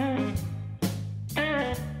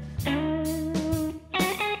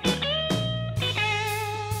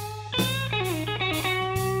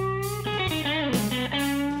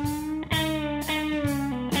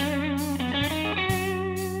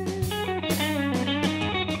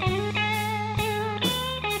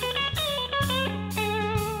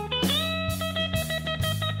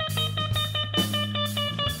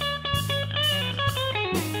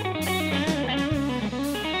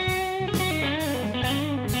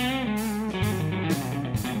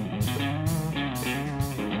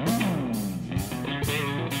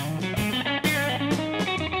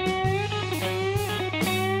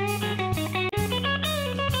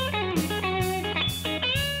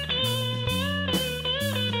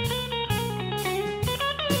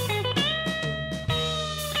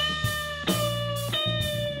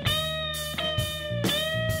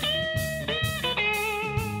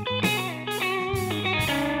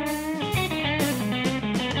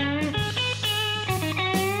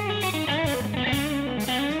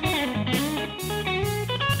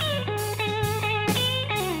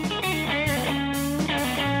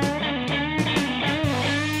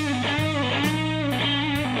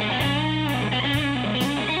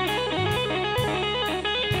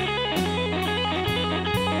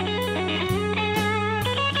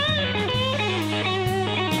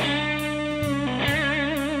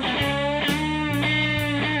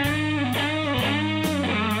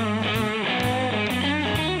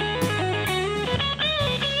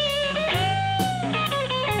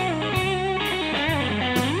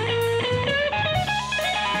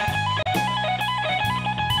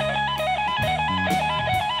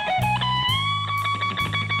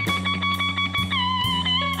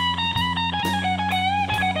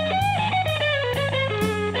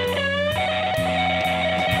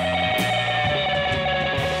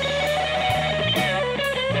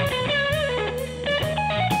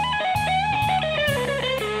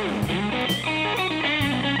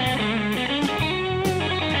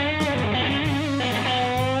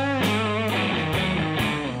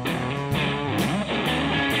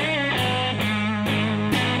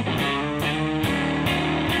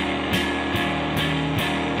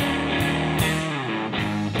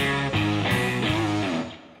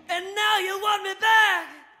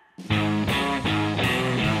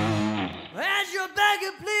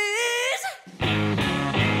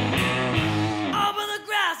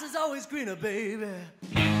 Baby,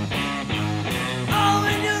 oh,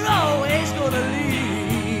 and you're always gonna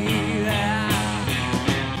leave.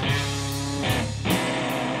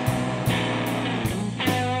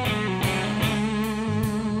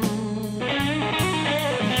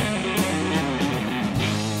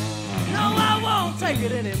 No, I won't take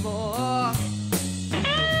it anymore.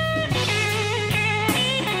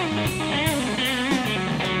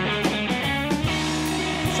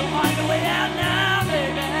 So find a way out now,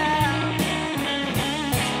 baby.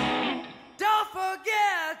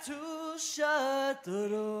 To shut the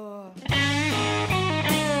door.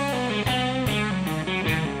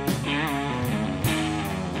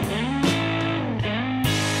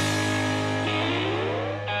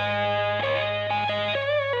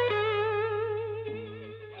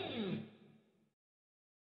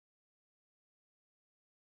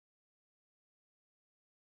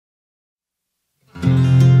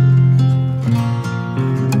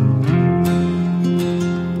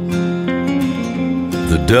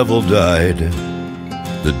 The devil died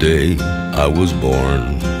the day I was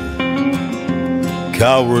born.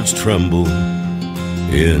 Cowards tremble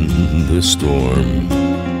in the storm.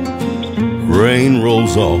 Rain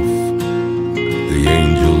rolls off the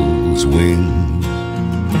angel's wings.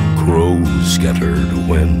 Crows scattered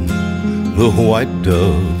when the white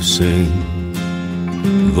doves sing.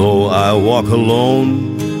 Though I walk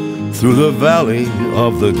alone through the valley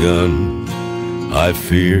of the gun, I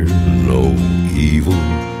fear no evil,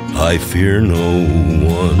 I fear no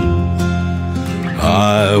one.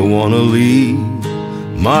 I want to leave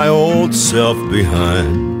my old self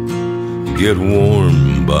behind, get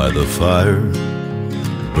warm by the fire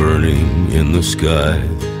burning in the sky.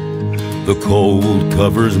 The cold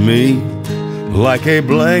covers me like a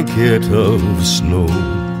blanket of snow.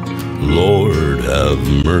 Lord,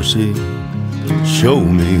 have mercy, show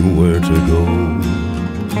me where to go.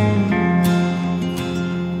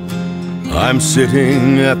 I'm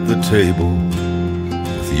sitting at the table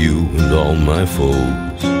with you and all my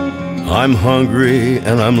foes. I'm hungry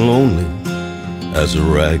and I'm lonely as a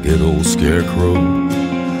ragged old scarecrow.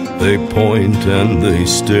 They point and they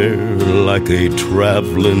stare like a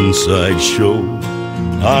traveling sideshow.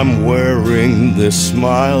 I'm wearing this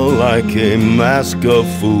smile like a mask of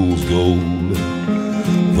fool's gold.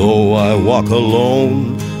 Though I walk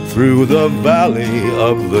alone through the valley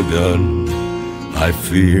of the gun, I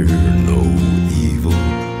fear no evil,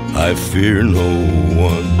 I fear no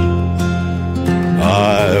one.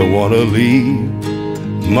 I want to leave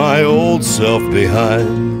my old self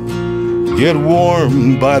behind, get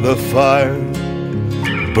warm by the fire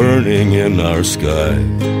burning in our sky.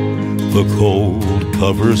 The cold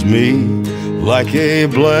covers me like a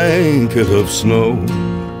blanket of snow.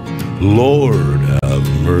 Lord, have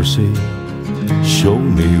mercy, show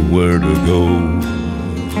me where to go.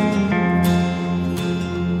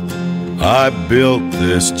 I built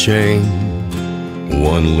this chain,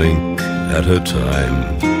 one link at a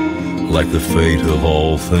time. Like the fate of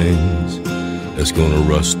all things, it's gonna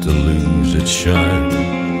rust and lose its shine.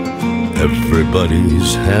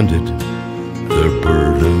 Everybody's handed their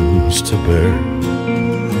burdens to bear.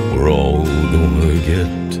 We're all gonna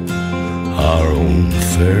get our own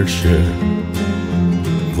fair share.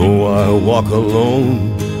 Though I walk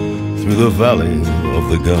alone through the valley of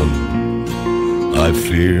the gun, I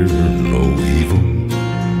fear no evil,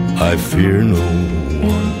 I fear no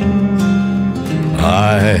one.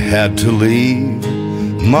 I had to leave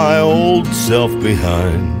my old self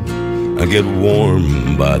behind and get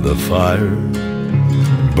warm by the fire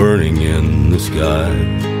burning in the sky.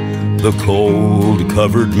 The cold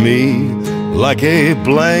covered me like a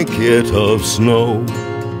blanket of snow.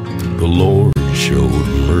 The Lord showed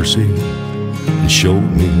mercy and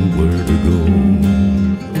showed me where to go.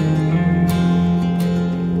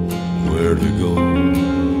 Where to go.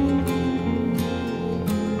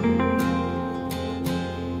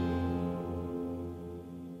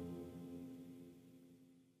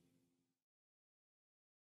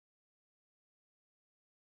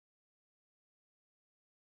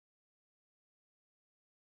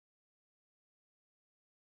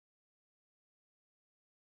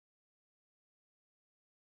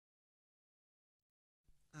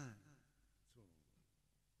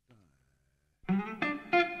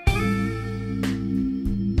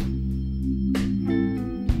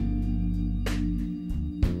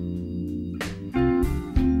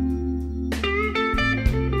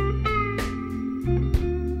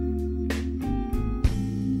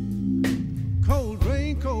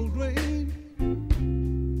 Cold rain,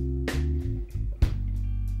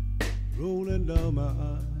 rolling down my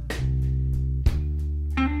eyes.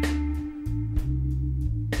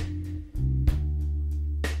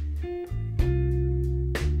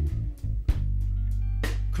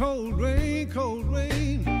 Cold rain,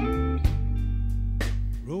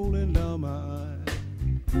 rolling down my eyes.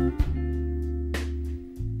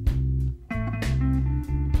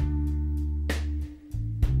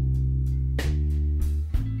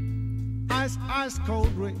 Ice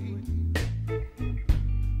cold rain,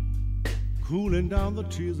 cooling down the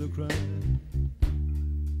tears of crying.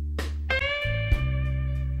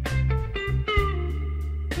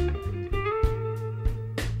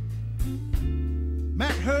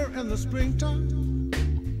 Met her in the springtime,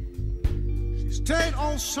 she stayed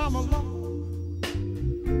all summer long.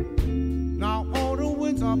 Now all the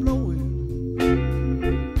winds are blowing,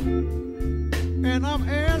 and I'm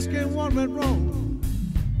asking what went wrong.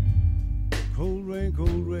 Cold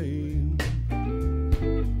rain,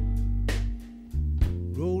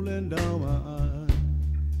 rolling down my eyes.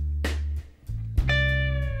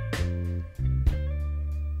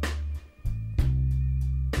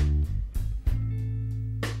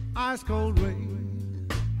 Ice cold rain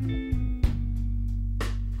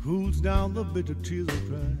cools down the bitter tears I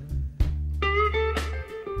cry.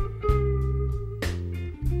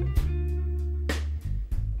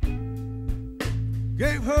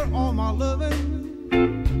 Gave her all my loving,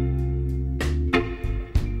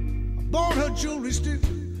 I bought her jewelry still.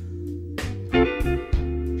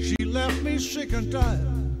 She left me sick and tired,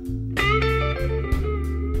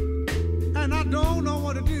 and I don't know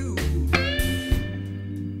what to do.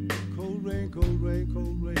 Cold rain,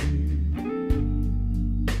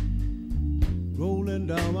 rolling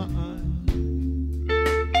down my eyes.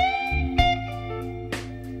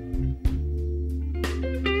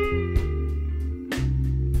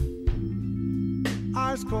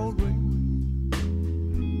 Ice cold rain,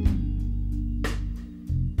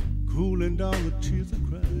 cooling down the tears I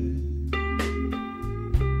cry.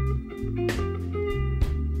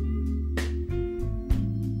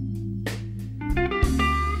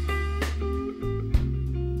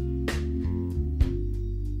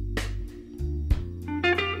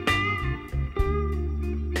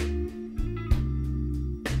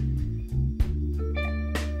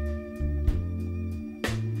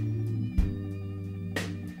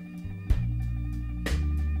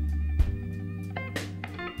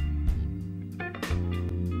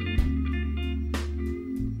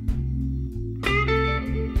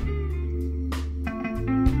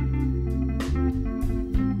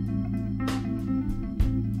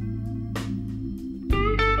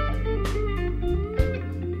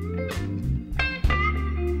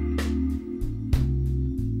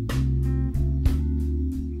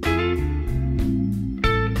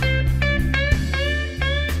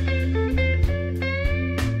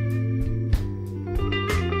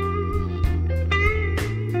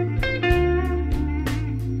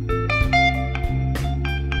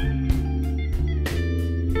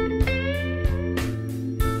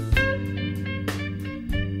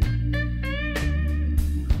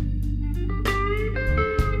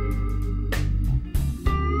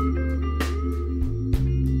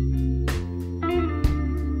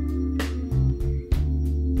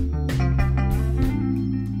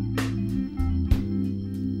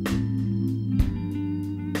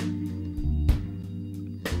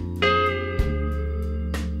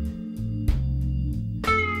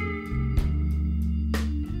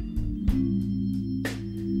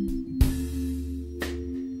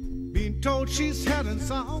 told she's heading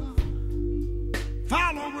south,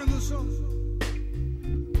 follow her in the sun.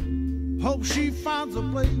 Hope she finds a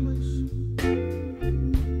place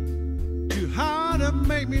too high to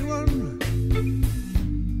make me run.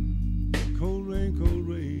 Cold rain,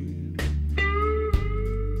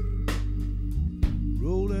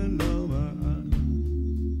 rolling down my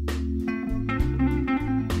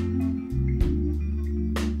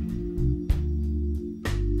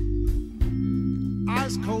eyes.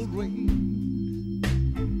 Ice cold rain,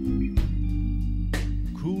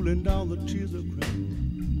 cooling down the tears of crown.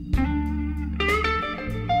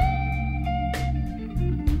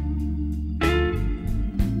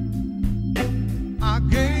 I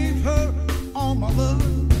gave her all my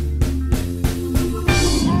love,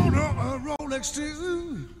 bought her a Rolex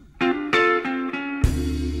too.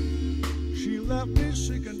 She left me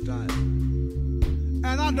sick and tired,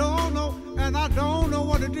 and I don't know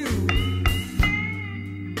what to do.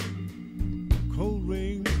 Cold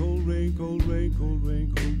rain, cold rain, cold rain, cold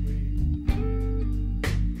rain, cold rain,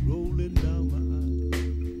 rolling down my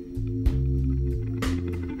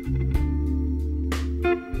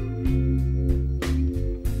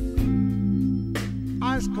eyes.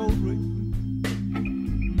 Ice cold rain,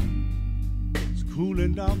 it's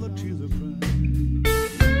cooling down the tears of pride.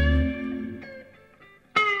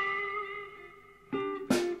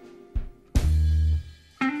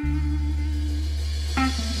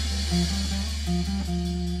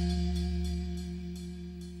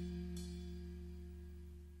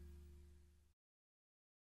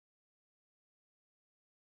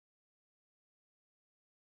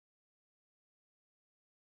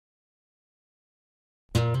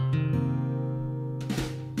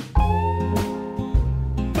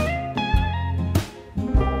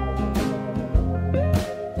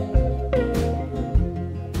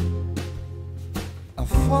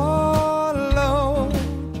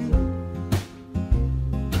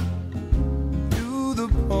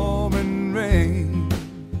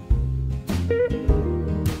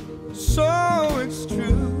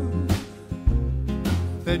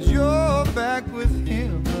 That you're back with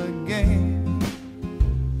him again.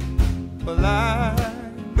 Well, I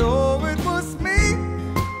know it was me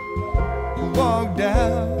who walked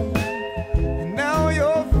out, and now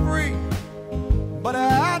you're free, but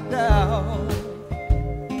I doubt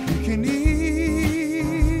you can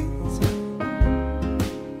ease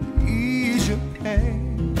your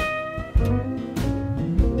pain.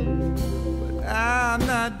 But I'm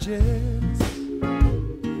not jealous.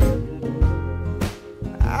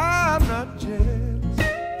 I'm not jealous.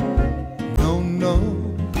 No, no,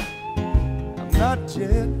 I'm not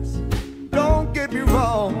jealous. Don't get me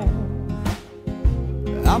wrong.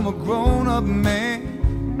 I'm a grown-up man,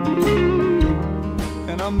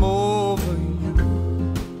 and I'm over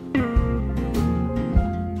you.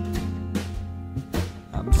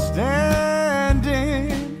 I'm standing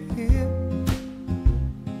here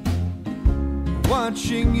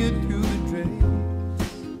watching you through the drain.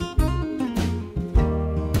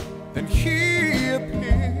 He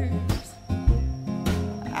appears,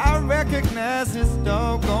 I recognize his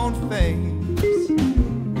doggone face,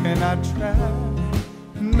 and I try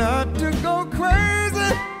not to go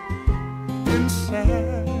crazy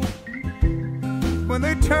inside when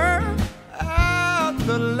they turn out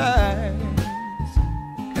the lights.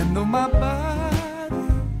 And though my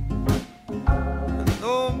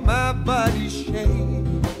body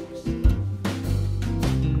shakes,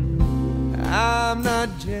 I'm not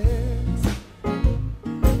jealous.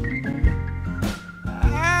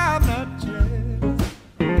 I'm not jealous.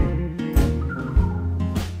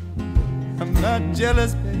 I'm not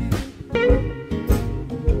jealous, baby.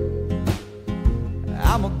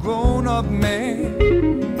 I'm a grown-up man,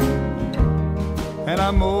 and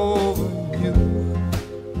I'm over you.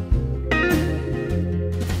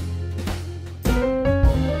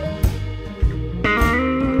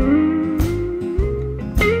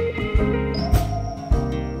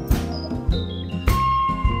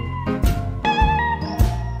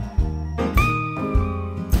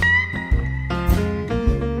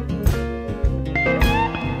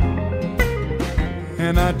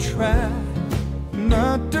 And I try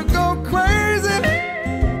not to go crazy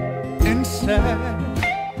inside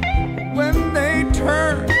when they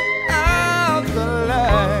turn out the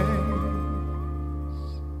lights.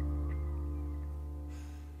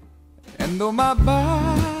 And though my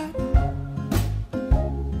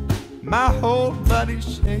whole body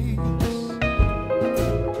shakes,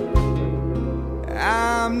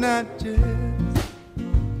 I'm not jealous.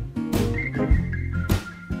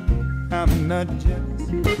 I'm not jealous.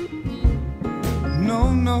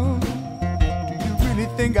 No, no. Do you really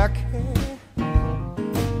think I care?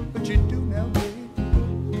 But you do.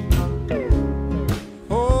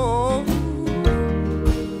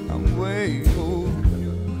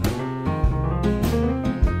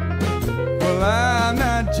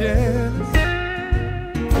 jealous.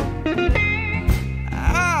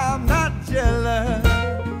 I'm not jealous.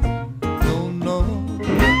 No, no.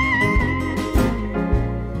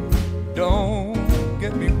 Don't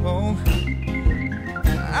get me wrong.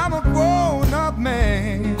 I'm a grown-up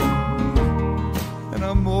man, and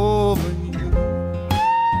I'm over you.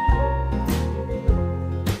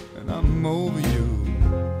 And I'm over you.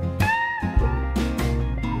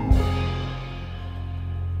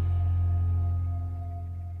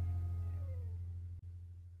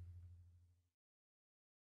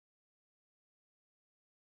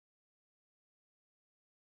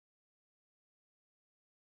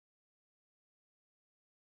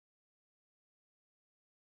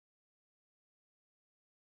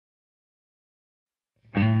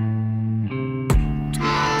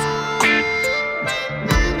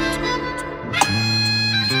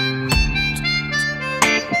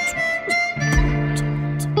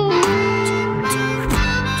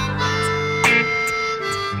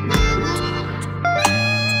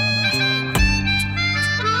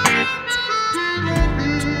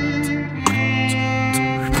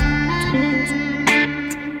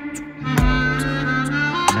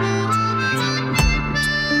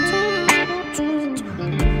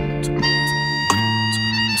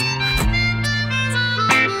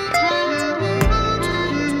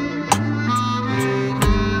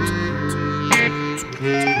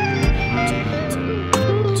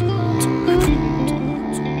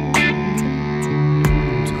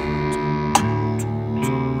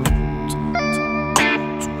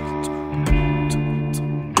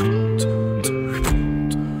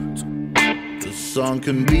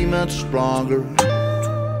 Can be much stronger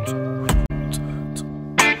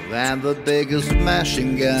than the biggest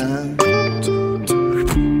machine gun.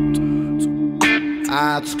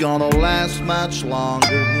 It's gonna last much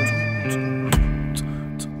longer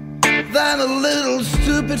than a little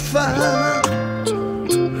stupid fun.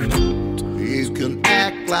 You can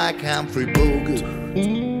act like Humphrey Bogart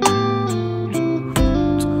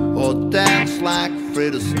or dance like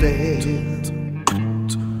Fred Astaire.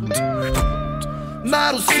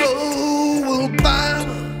 Not a soul will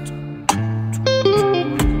bother.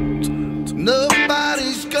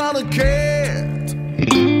 Nobody's gonna care.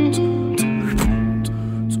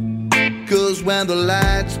 'Cause when the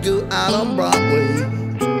lights go out on Broadway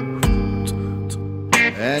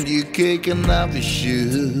and you're kicking off your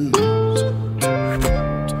shoes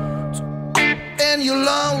in your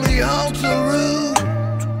lonely hotel room,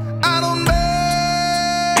 I don't master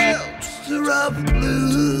of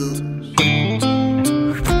blues.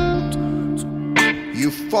 You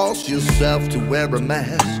force yourself to wear a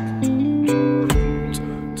mask.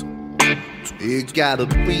 You gotta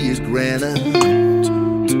be a grinner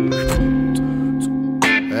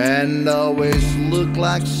and always look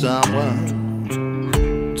like someone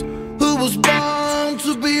who was born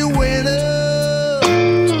to be a winner.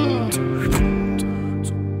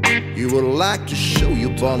 You would like to show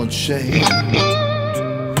your ball and chain,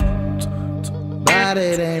 but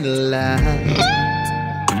it ain't a lie.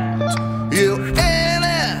 You ain't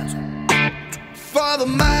it for the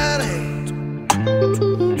money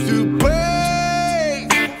to pay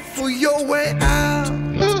for your way out.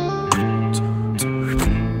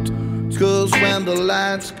 'Cause when the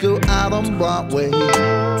lights go out on Broadway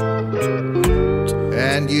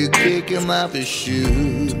and you're kicking off your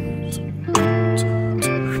shoes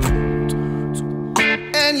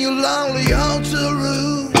and your lonely hotel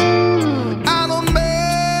room, I don't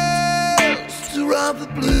master of the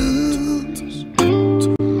blues.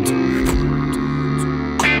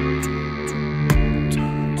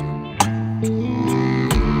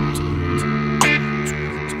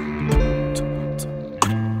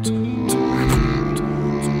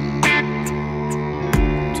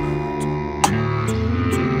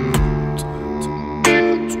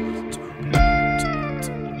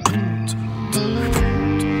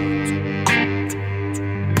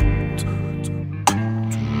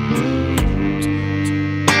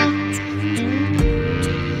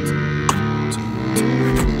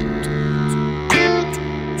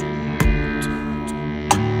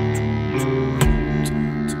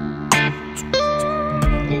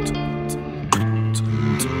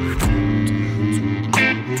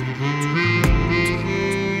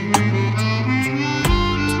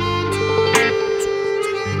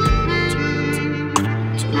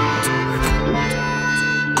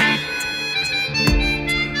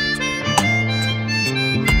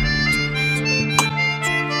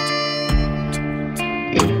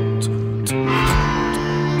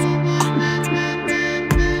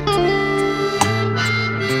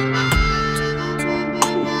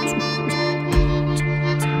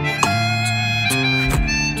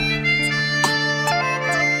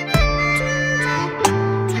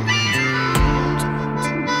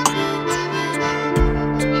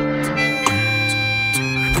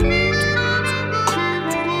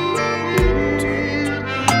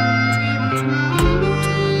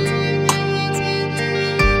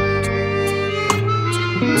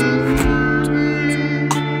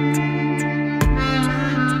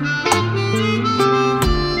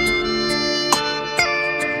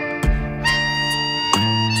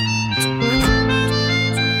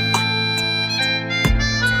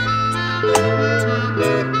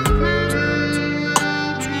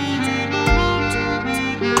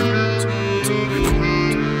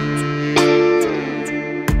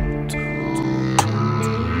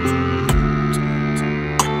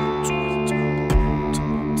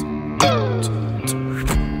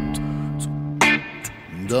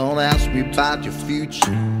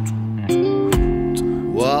 night.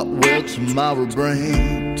 What will tomorrow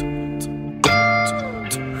bring?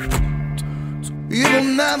 It'll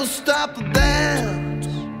never stop the dance.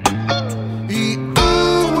 You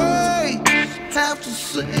always have to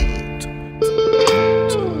sing.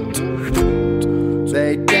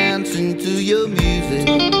 They dance into your music.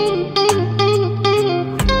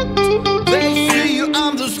 They see you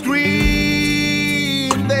on the screen.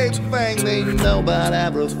 They think they know about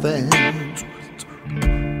everything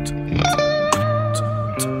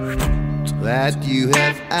that you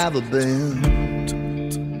have ever been.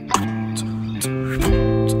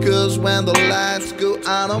 'Cause when the lights go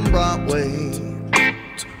out on Broadway,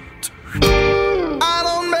 I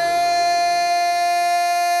don't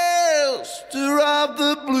master of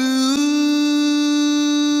the blues.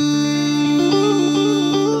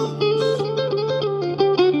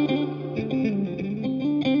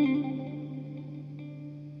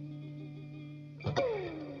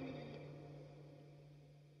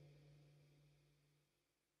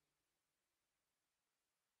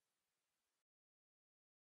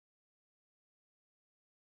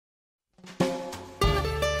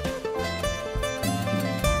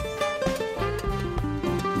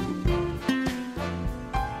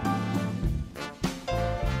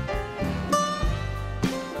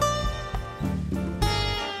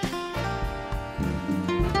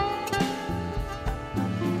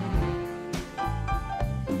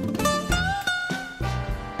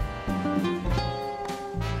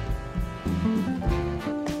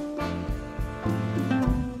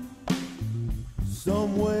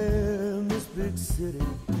 Somewhere in this big city,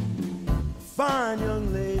 fine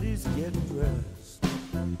young ladies getting dressed.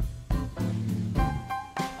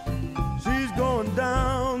 She's going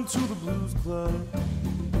down to the blues club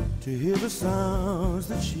to hear the sounds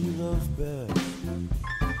that she loves best.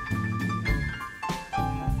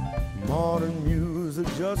 Modern music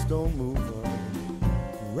just don't move her,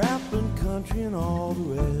 rap and country and all the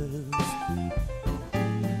rest.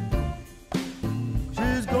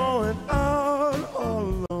 She's going out all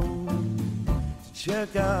alone to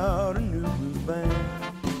check out a new blues band.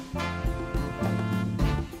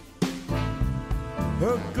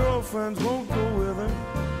 Her girlfriends won't go with her.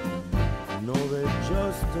 No, they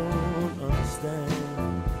just don't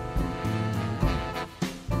understand.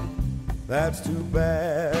 That's too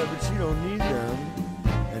bad, but she don't need them,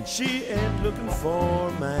 and she ain't looking for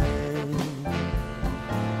a man.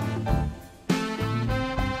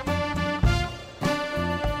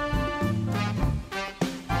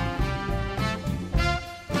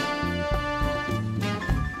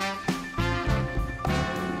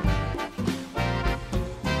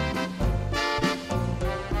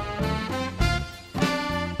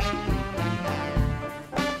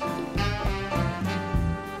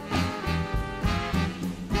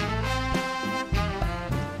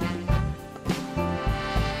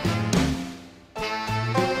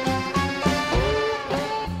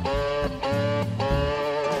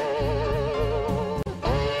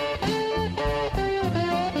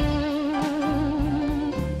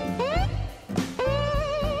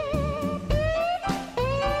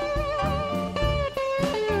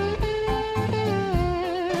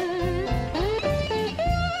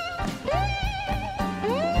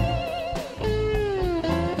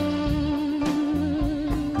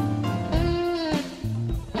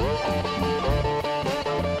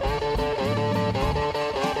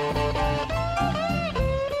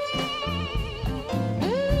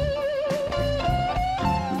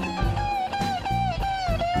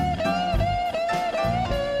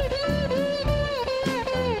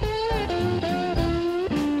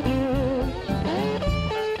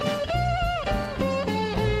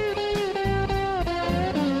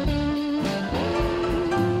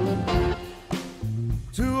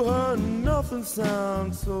 Nothing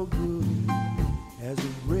sounds so good as a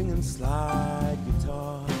ringing slide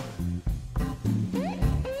guitar.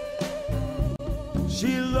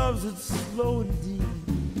 She loves it slow and deep,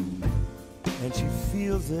 and she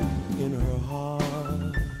feels it in her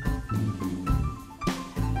heart.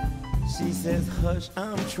 She says, hush,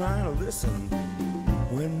 I'm trying to listen,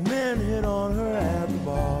 when men hit on her at the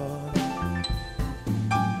bar.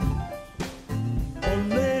 A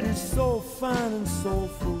lady so fine and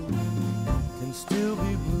soulful can still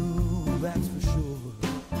be blue, that's for sure.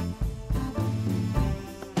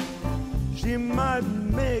 She might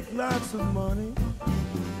make lots of money,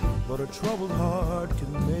 but a troubled heart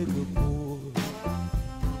can make her poor.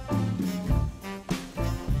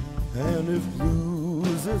 And if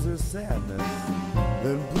blues is her sadness,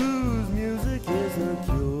 then blues music is her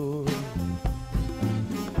cure.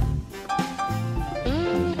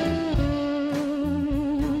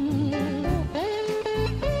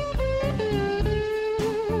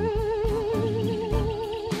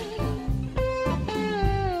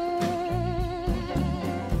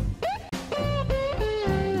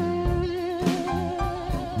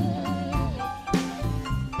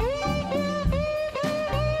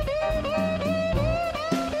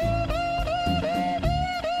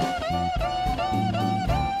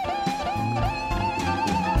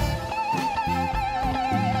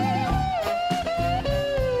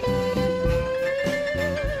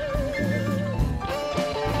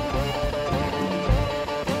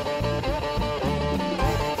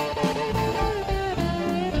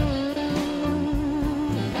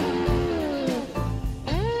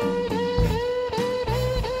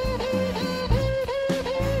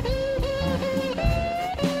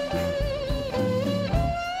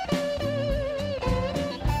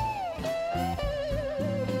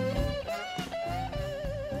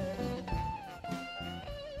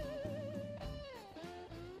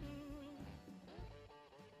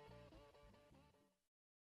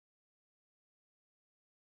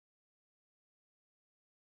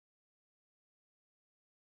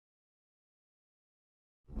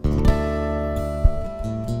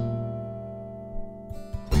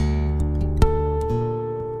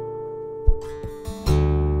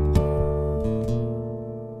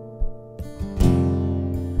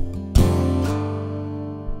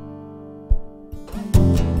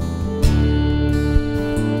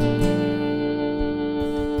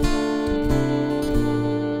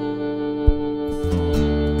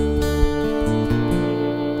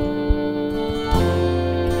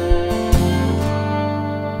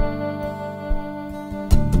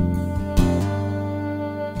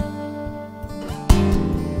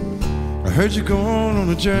 heard you're going on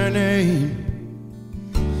a journey,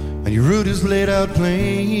 and your route is laid out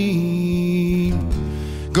plain.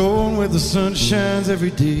 Going where the sun shines every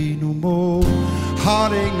day. No more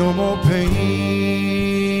heartache, no more pain.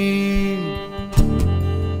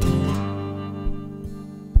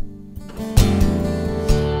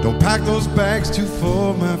 Don't pack those bags too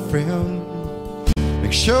full, my friend.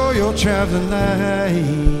 Make sure you're traveling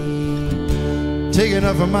light. Take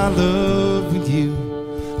enough of my love with you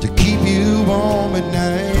to keep you warm at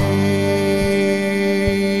night.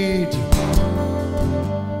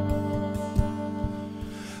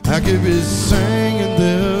 I could be singing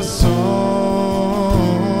this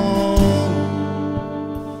song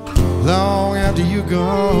long after you're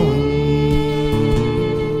gone.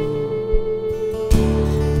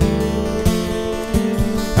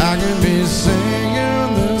 I can be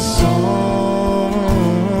singing this song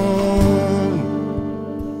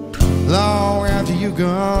long after you're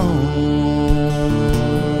gone.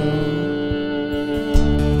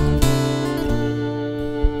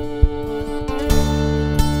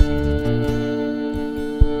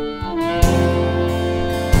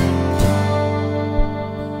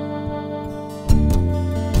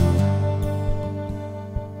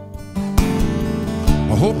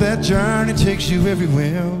 I hope that journey takes you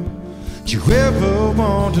everywhere that you ever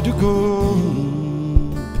wanted to go.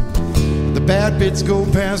 The bad bits go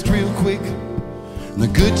past real quick, and the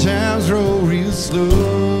good times roll real slow.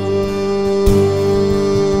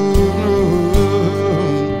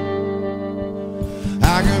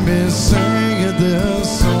 I can be singing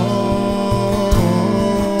this song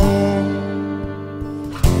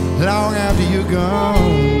long after you're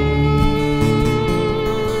gone.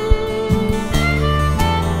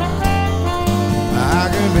 I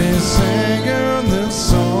can be singing this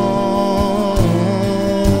song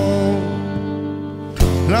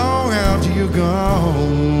long after you're gone.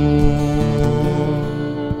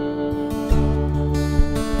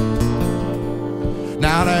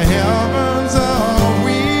 Now the heavens are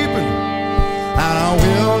weeping, and I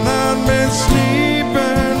will not be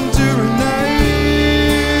sleeping tonight.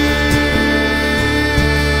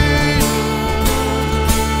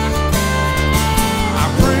 I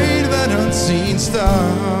pray to that unseen star,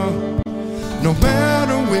 no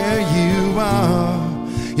matter where you are,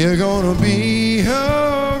 you're gonna be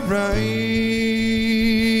alright.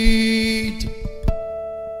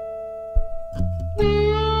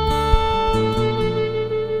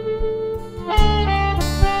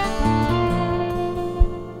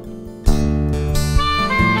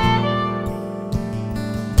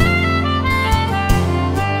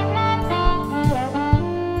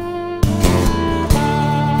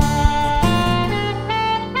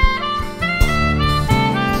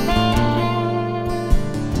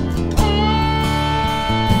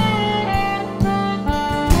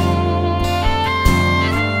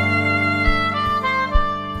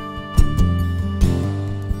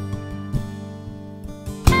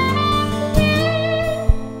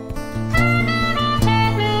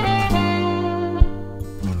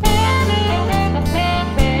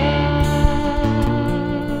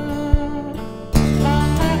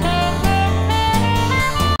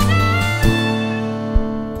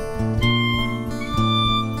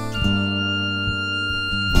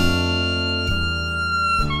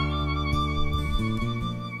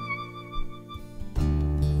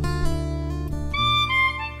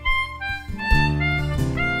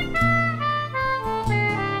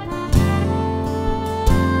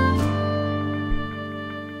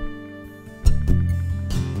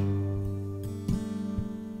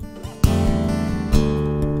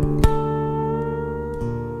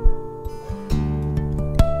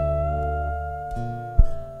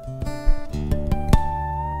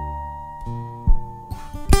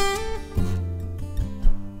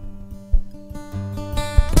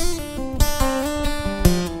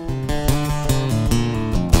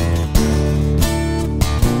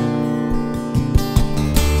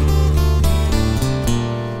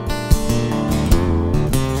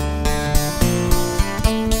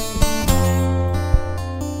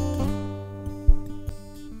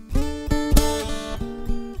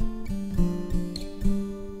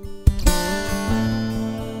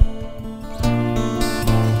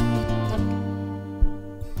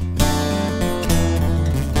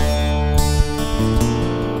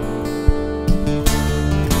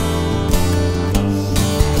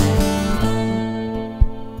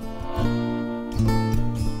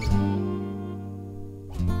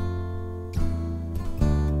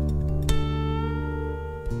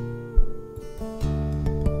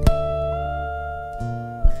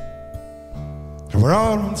 We're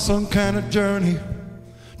all on some kind of journey.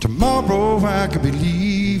 Tomorrow I could be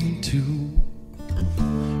leaving too.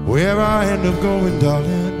 Where I end up going,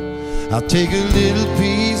 darling, I'll take a little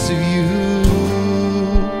piece of you.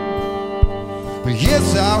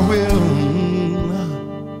 Yes, I will.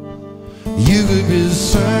 You could be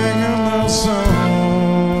singing that song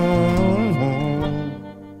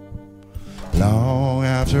long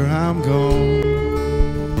after I'm gone.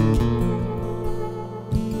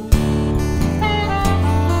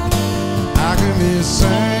 I could be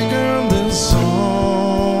singing this song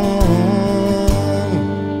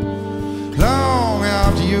long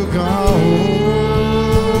after you're gone.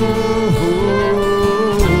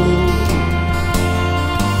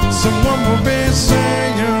 Someone will be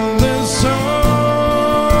singing this song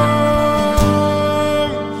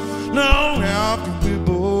long after we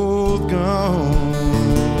both gone.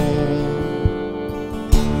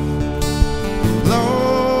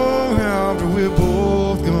 Long after we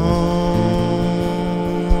both gone.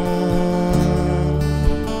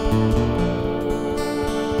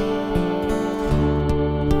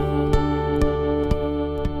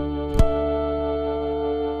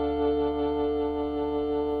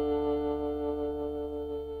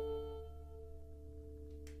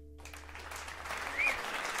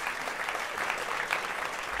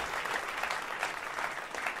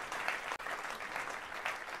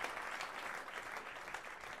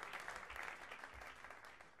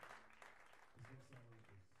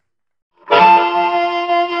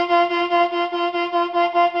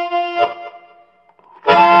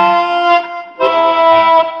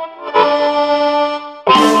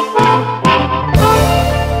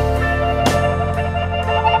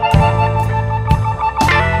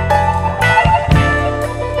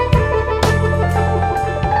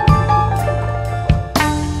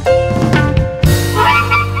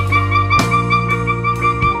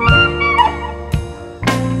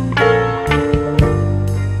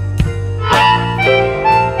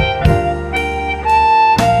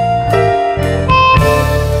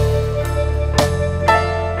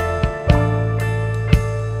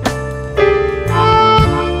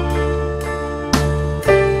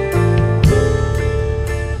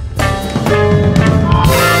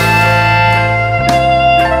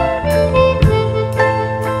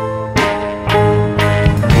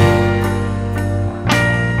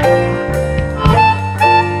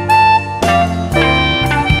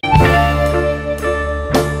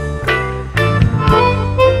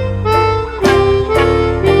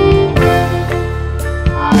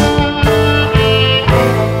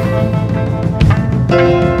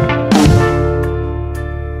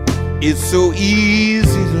 It's so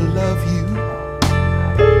easy to love you,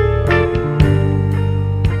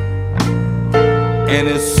 and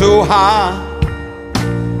it's so hard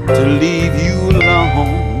to leave you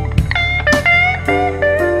alone.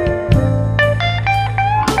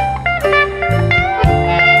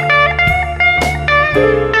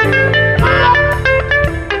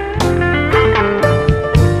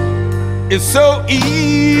 It's so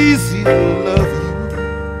easy to love you,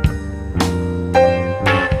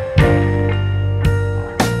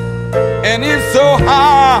 and it's so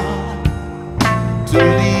hard to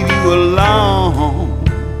leave you alone.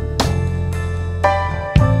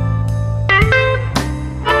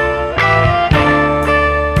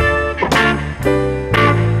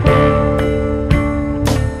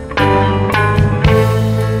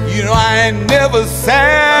 You know, I ain't never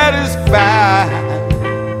satisfied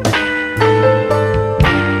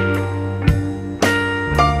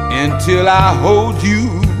until I hold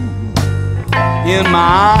you in my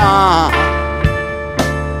arms.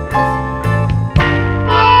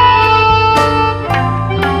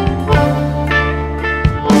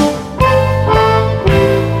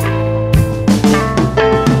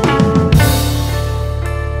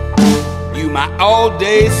 You my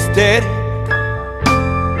all-day steady,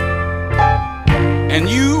 and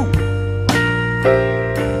you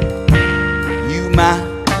my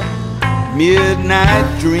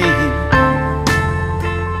midnight dream.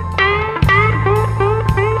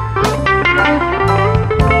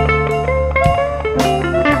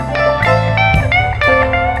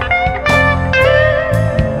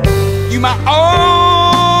 My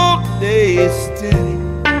all day steady,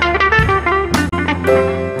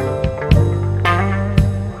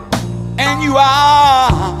 and you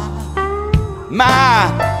are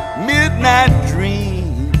my midnight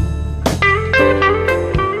dream.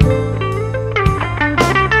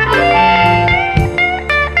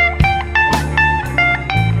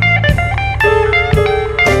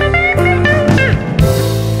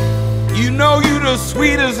 You know you the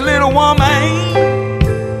sweetest little woman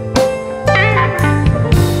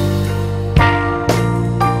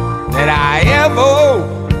that I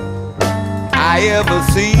ever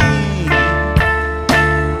seen.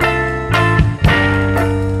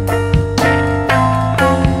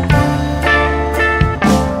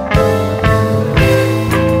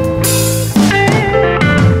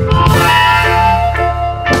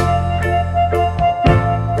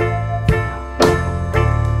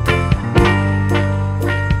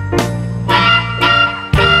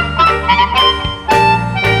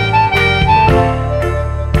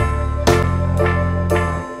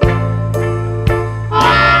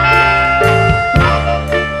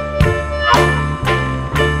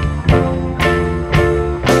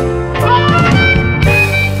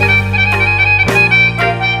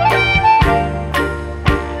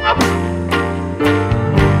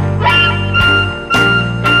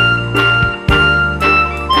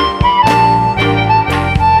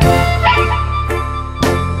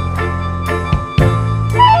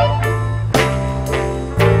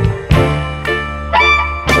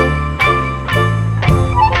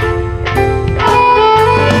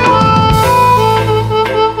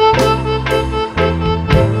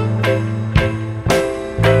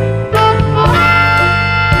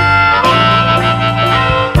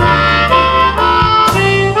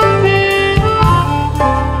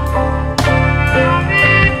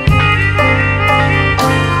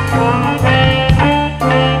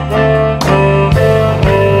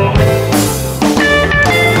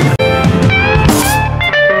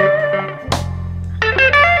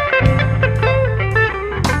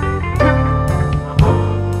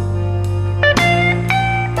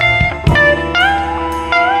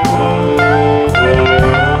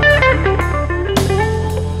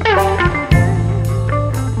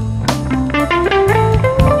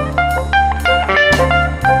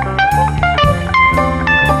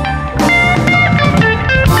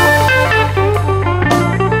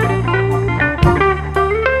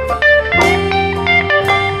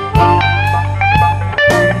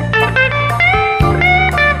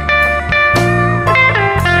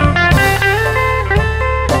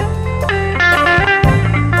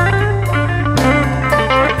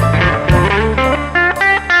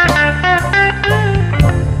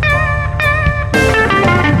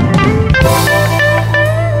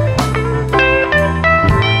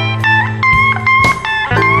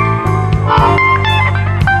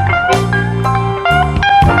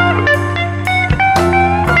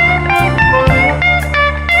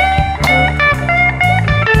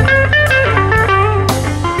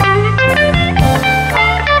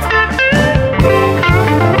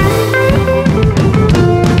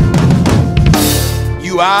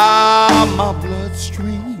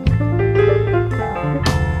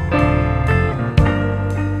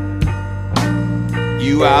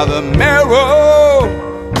 You are the marrow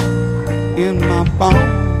in my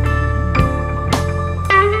bone.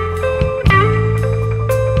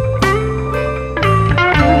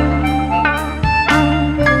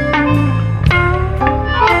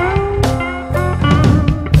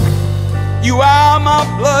 You are my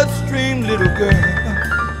bloodstream, little girl.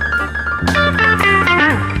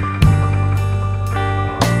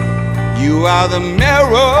 You are the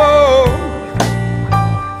marrow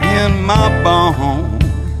in my bone.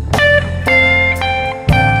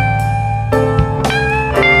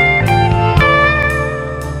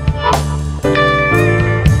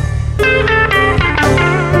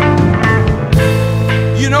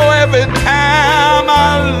 You know, every time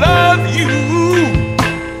I love you,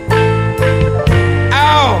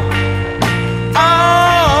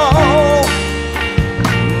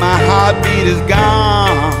 my heartbeat is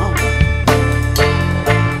gone.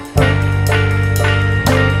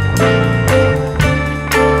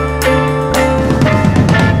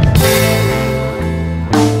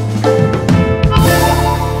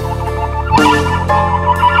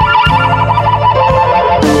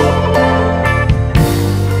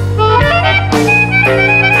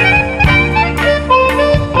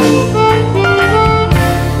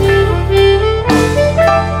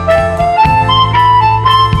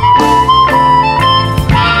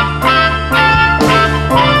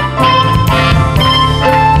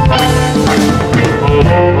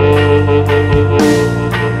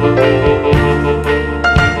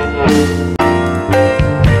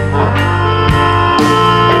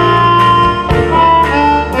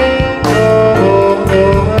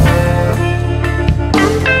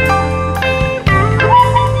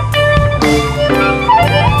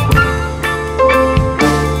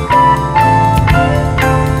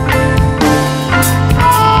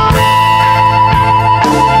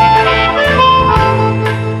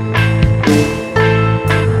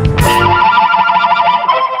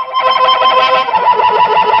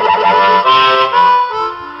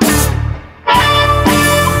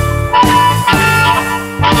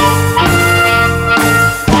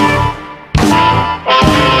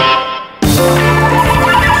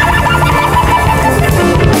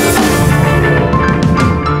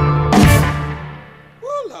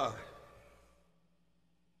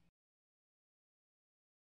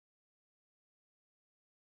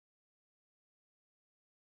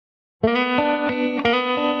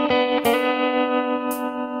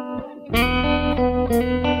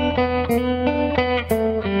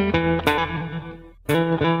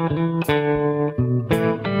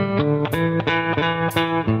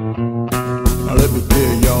 Now let me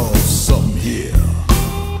tell y'all something here.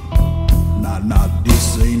 Now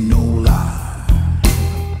this ain't no lie.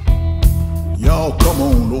 Y'all come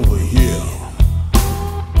on over here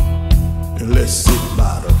and let's sit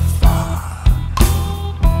by the fire.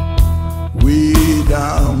 Way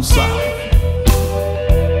down south,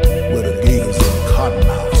 where the gators and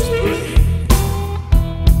cottonmouths play,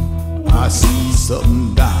 I see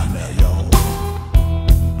something down there, y'all,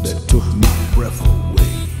 that took my breath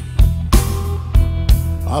away.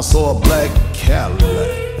 I saw a black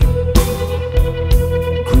Cadillac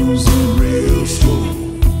cruising real slow,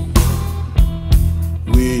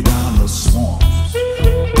 way down the swamps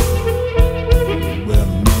where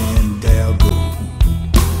man dare go.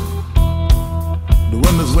 The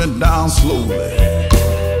windows went down slowly.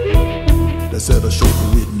 They said a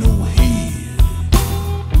chauffeur with no head.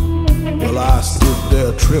 Well, I stood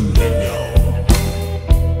there trembling, y'all.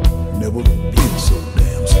 Never been so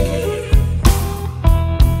damn scared.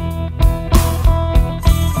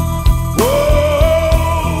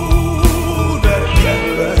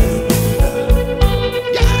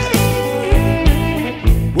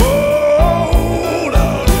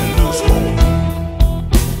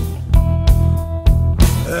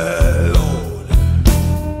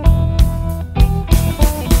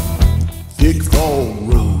 Thick fog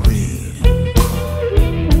rolled in.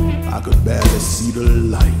 I could barely see the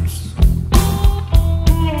lights.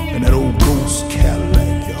 And that old ghost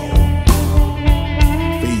Cadillac, y'all,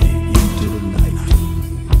 faded into the night.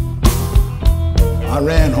 I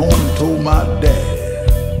ran home and told my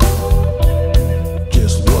dad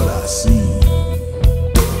just what I seen.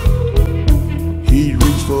 He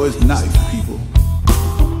reached for his knife, people.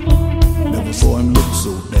 Never saw him look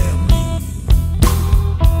so damn mean.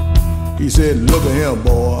 He said, look at here,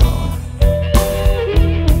 boy.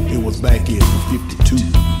 It was back in '52.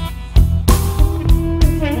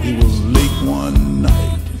 It was late one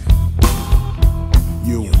night.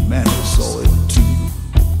 Your man saw it too.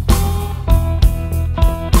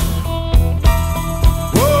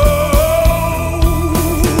 Whoa,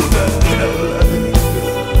 that Cadillac.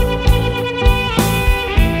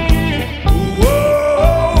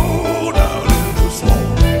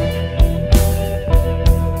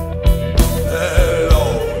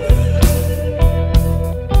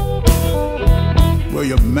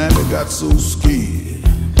 your mammy got so scared,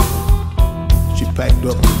 she packed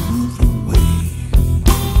up and moved away.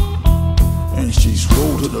 And she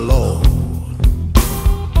swore to the Lord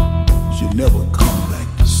she'd never come back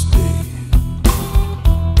to stay.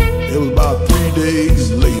 It was about 3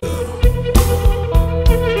 days later,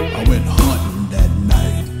 I went hunting that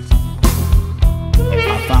night.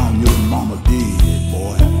 I found your mama dead,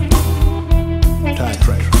 boy. Tire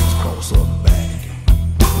tracks across her back.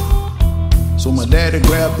 So my daddy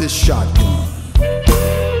grabbed this shotgun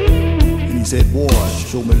and he said, boy,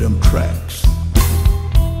 show me them tracks.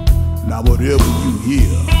 Now whatever you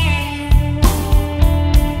hear,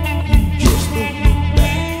 you just don't look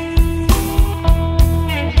back.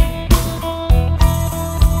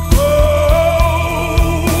 Oh,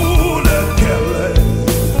 that Cadillac.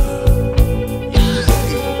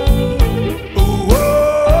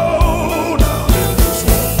 Oh, down in this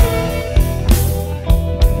one.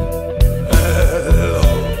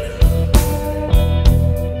 Lord.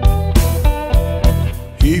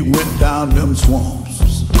 He went down them swamps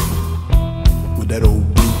with that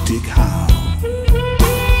old blue-tick hound.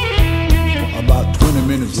 About 20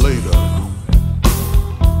 minutes later,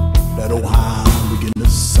 that old hound began to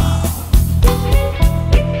sound.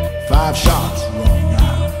 5 shots rung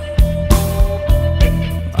out.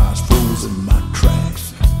 I was frozen in my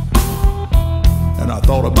tracks, and I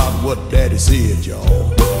thought about what Daddy said,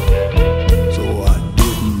 y'all. So I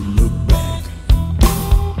didn't look back.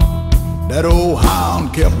 That old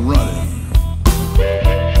hound kept running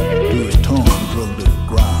till his tongue drug to the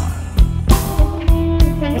ground.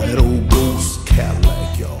 That old ghost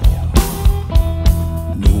Cadillac, y'all,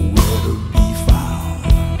 nowhere to be found.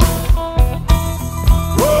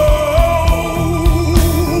 Whoa,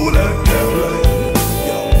 that Cadillac,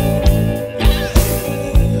 y'all.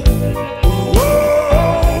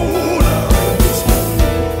 Whoa, now this one.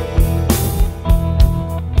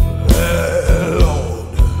 Lord.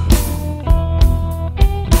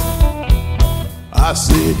 I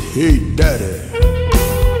said, hey, Daddy,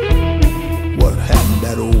 what happened to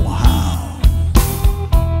that old hound?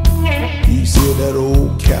 He said that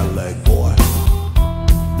old Cadillac boy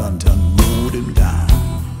done mowed him down.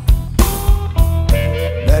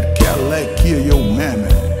 That Cadillac killed your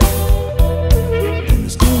mammy, and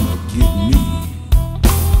it's gonna get me.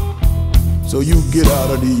 So you get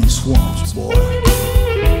out of these swamps, boy,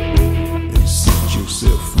 and set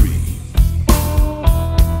yourself free.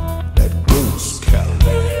 That ghost Cadillac,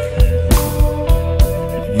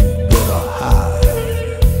 you better hide.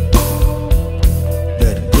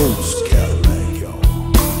 That ghost Cadillac, y'all,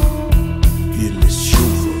 it is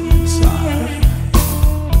chauffeur inside.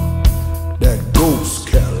 That ghost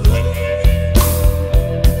Cadillac,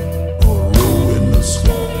 a row in the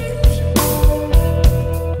swamps.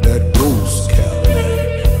 That ghost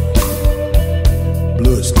Cadillac,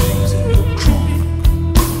 blood stains in the trunk.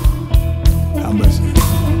 How mercy,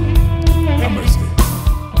 how mercy.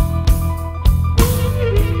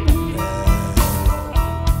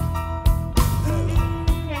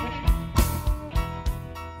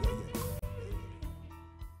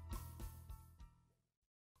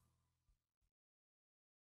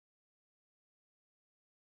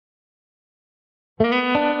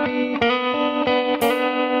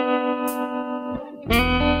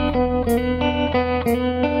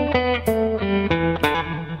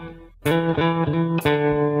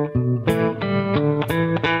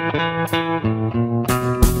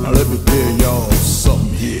 Now let me tell y'all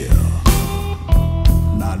something here.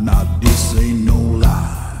 Now this ain't no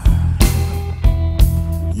lie.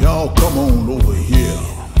 Y'all come on over here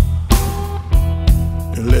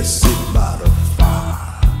and let's sit by the fire.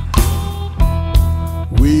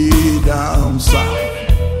 Way down south,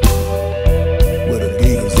 where the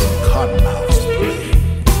gators and cottonmouths play.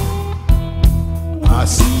 I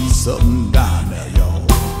see something down there, y'all,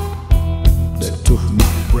 that took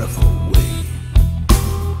my breath away.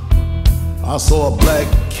 I saw a black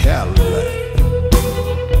Cadillac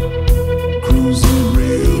cruising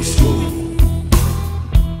real slow,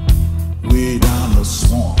 way down the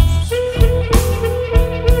swamps,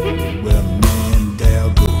 where man dare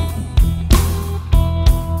go.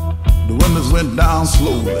 The windows went down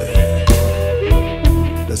slowly.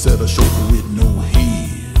 They said a chauffeur with no head.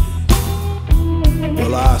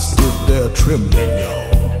 Well, I stood there trembling, y'all.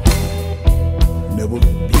 Never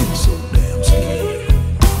been so damn scared.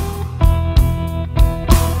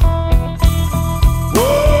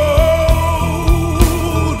 Whoa,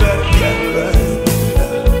 that Cadillac.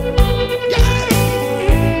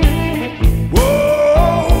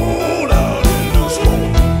 Whoa, down in the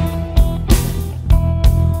swamp.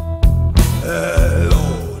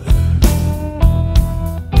 Lord.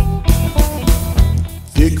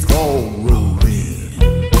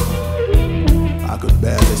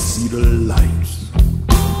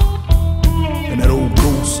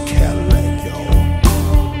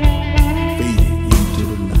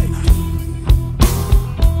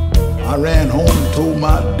 told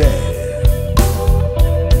my dad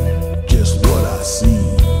just what I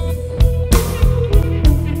seen.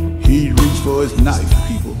 He reached for his knife,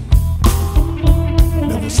 people.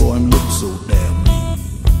 Never saw him look so damn mean.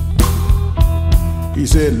 He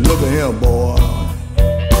said, look at here, boy.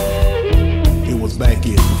 It was back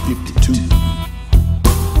in '52.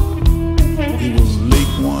 It was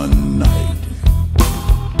late one night.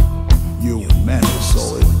 Your man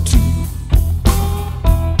saw it too.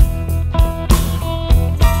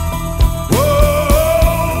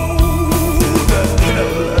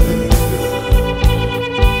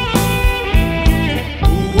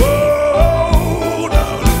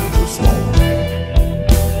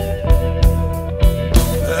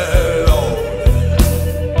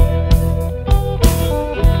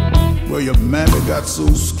 Your mammy got so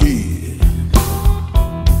scared,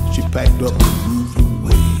 she packed up and moved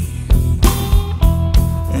away.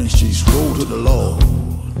 And she swore to the Lord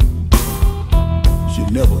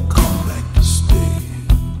she'd never come back to stay.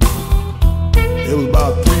 It was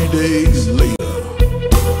about 3 days later,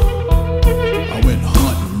 I went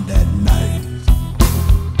hunting that night.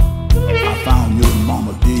 I found your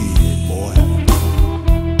mama dead, boy.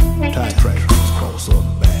 Tie tracks across her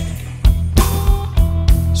back.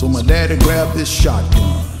 So my daddy grabbed this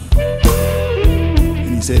shotgun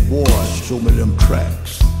and he said, boy, show me them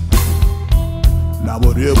tracks. Now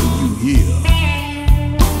whatever you hear,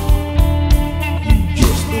 you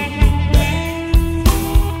just don't look back.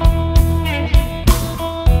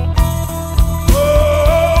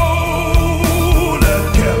 Oh, that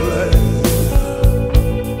Cadillac.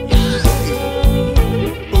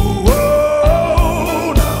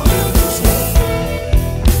 Oh, down in the swamp.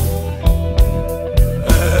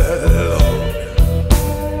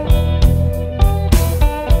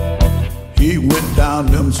 He went down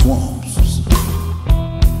them swamps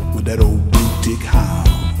with that old blue-tick hound.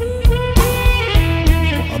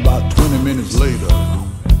 About 20 minutes later,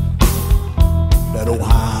 that old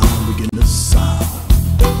hound began to sound.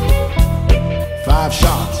 5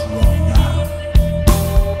 shots rung out.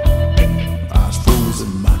 I was frozen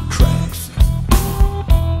in my tracks,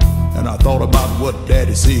 and I thought about what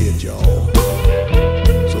Daddy said, y'all.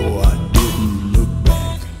 So I didn't look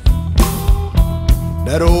back.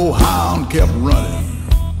 That old hound kept running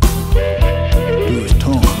till his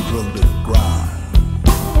tongue drug to the ground.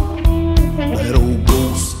 That old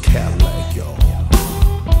ghost Cadillac, y'all,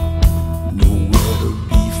 nowhere to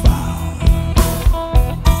be found.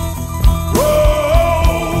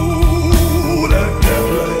 Whoa, that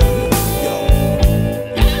Cadillac, y'all.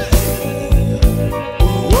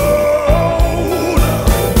 Whoa, now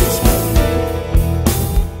this one.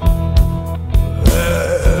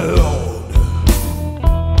 Hey, Lord.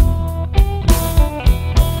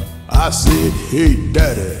 I said, hey,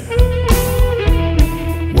 Daddy,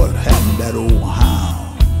 what happened to that old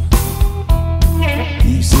hound?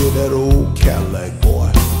 He said, that old Cadillac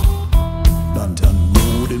boy done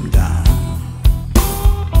mowed him down.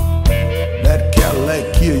 That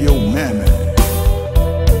Cadillac killed your mammy,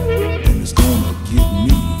 and it's gonna get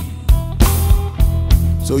me.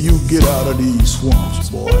 So you get out of these swamps,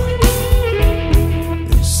 boy.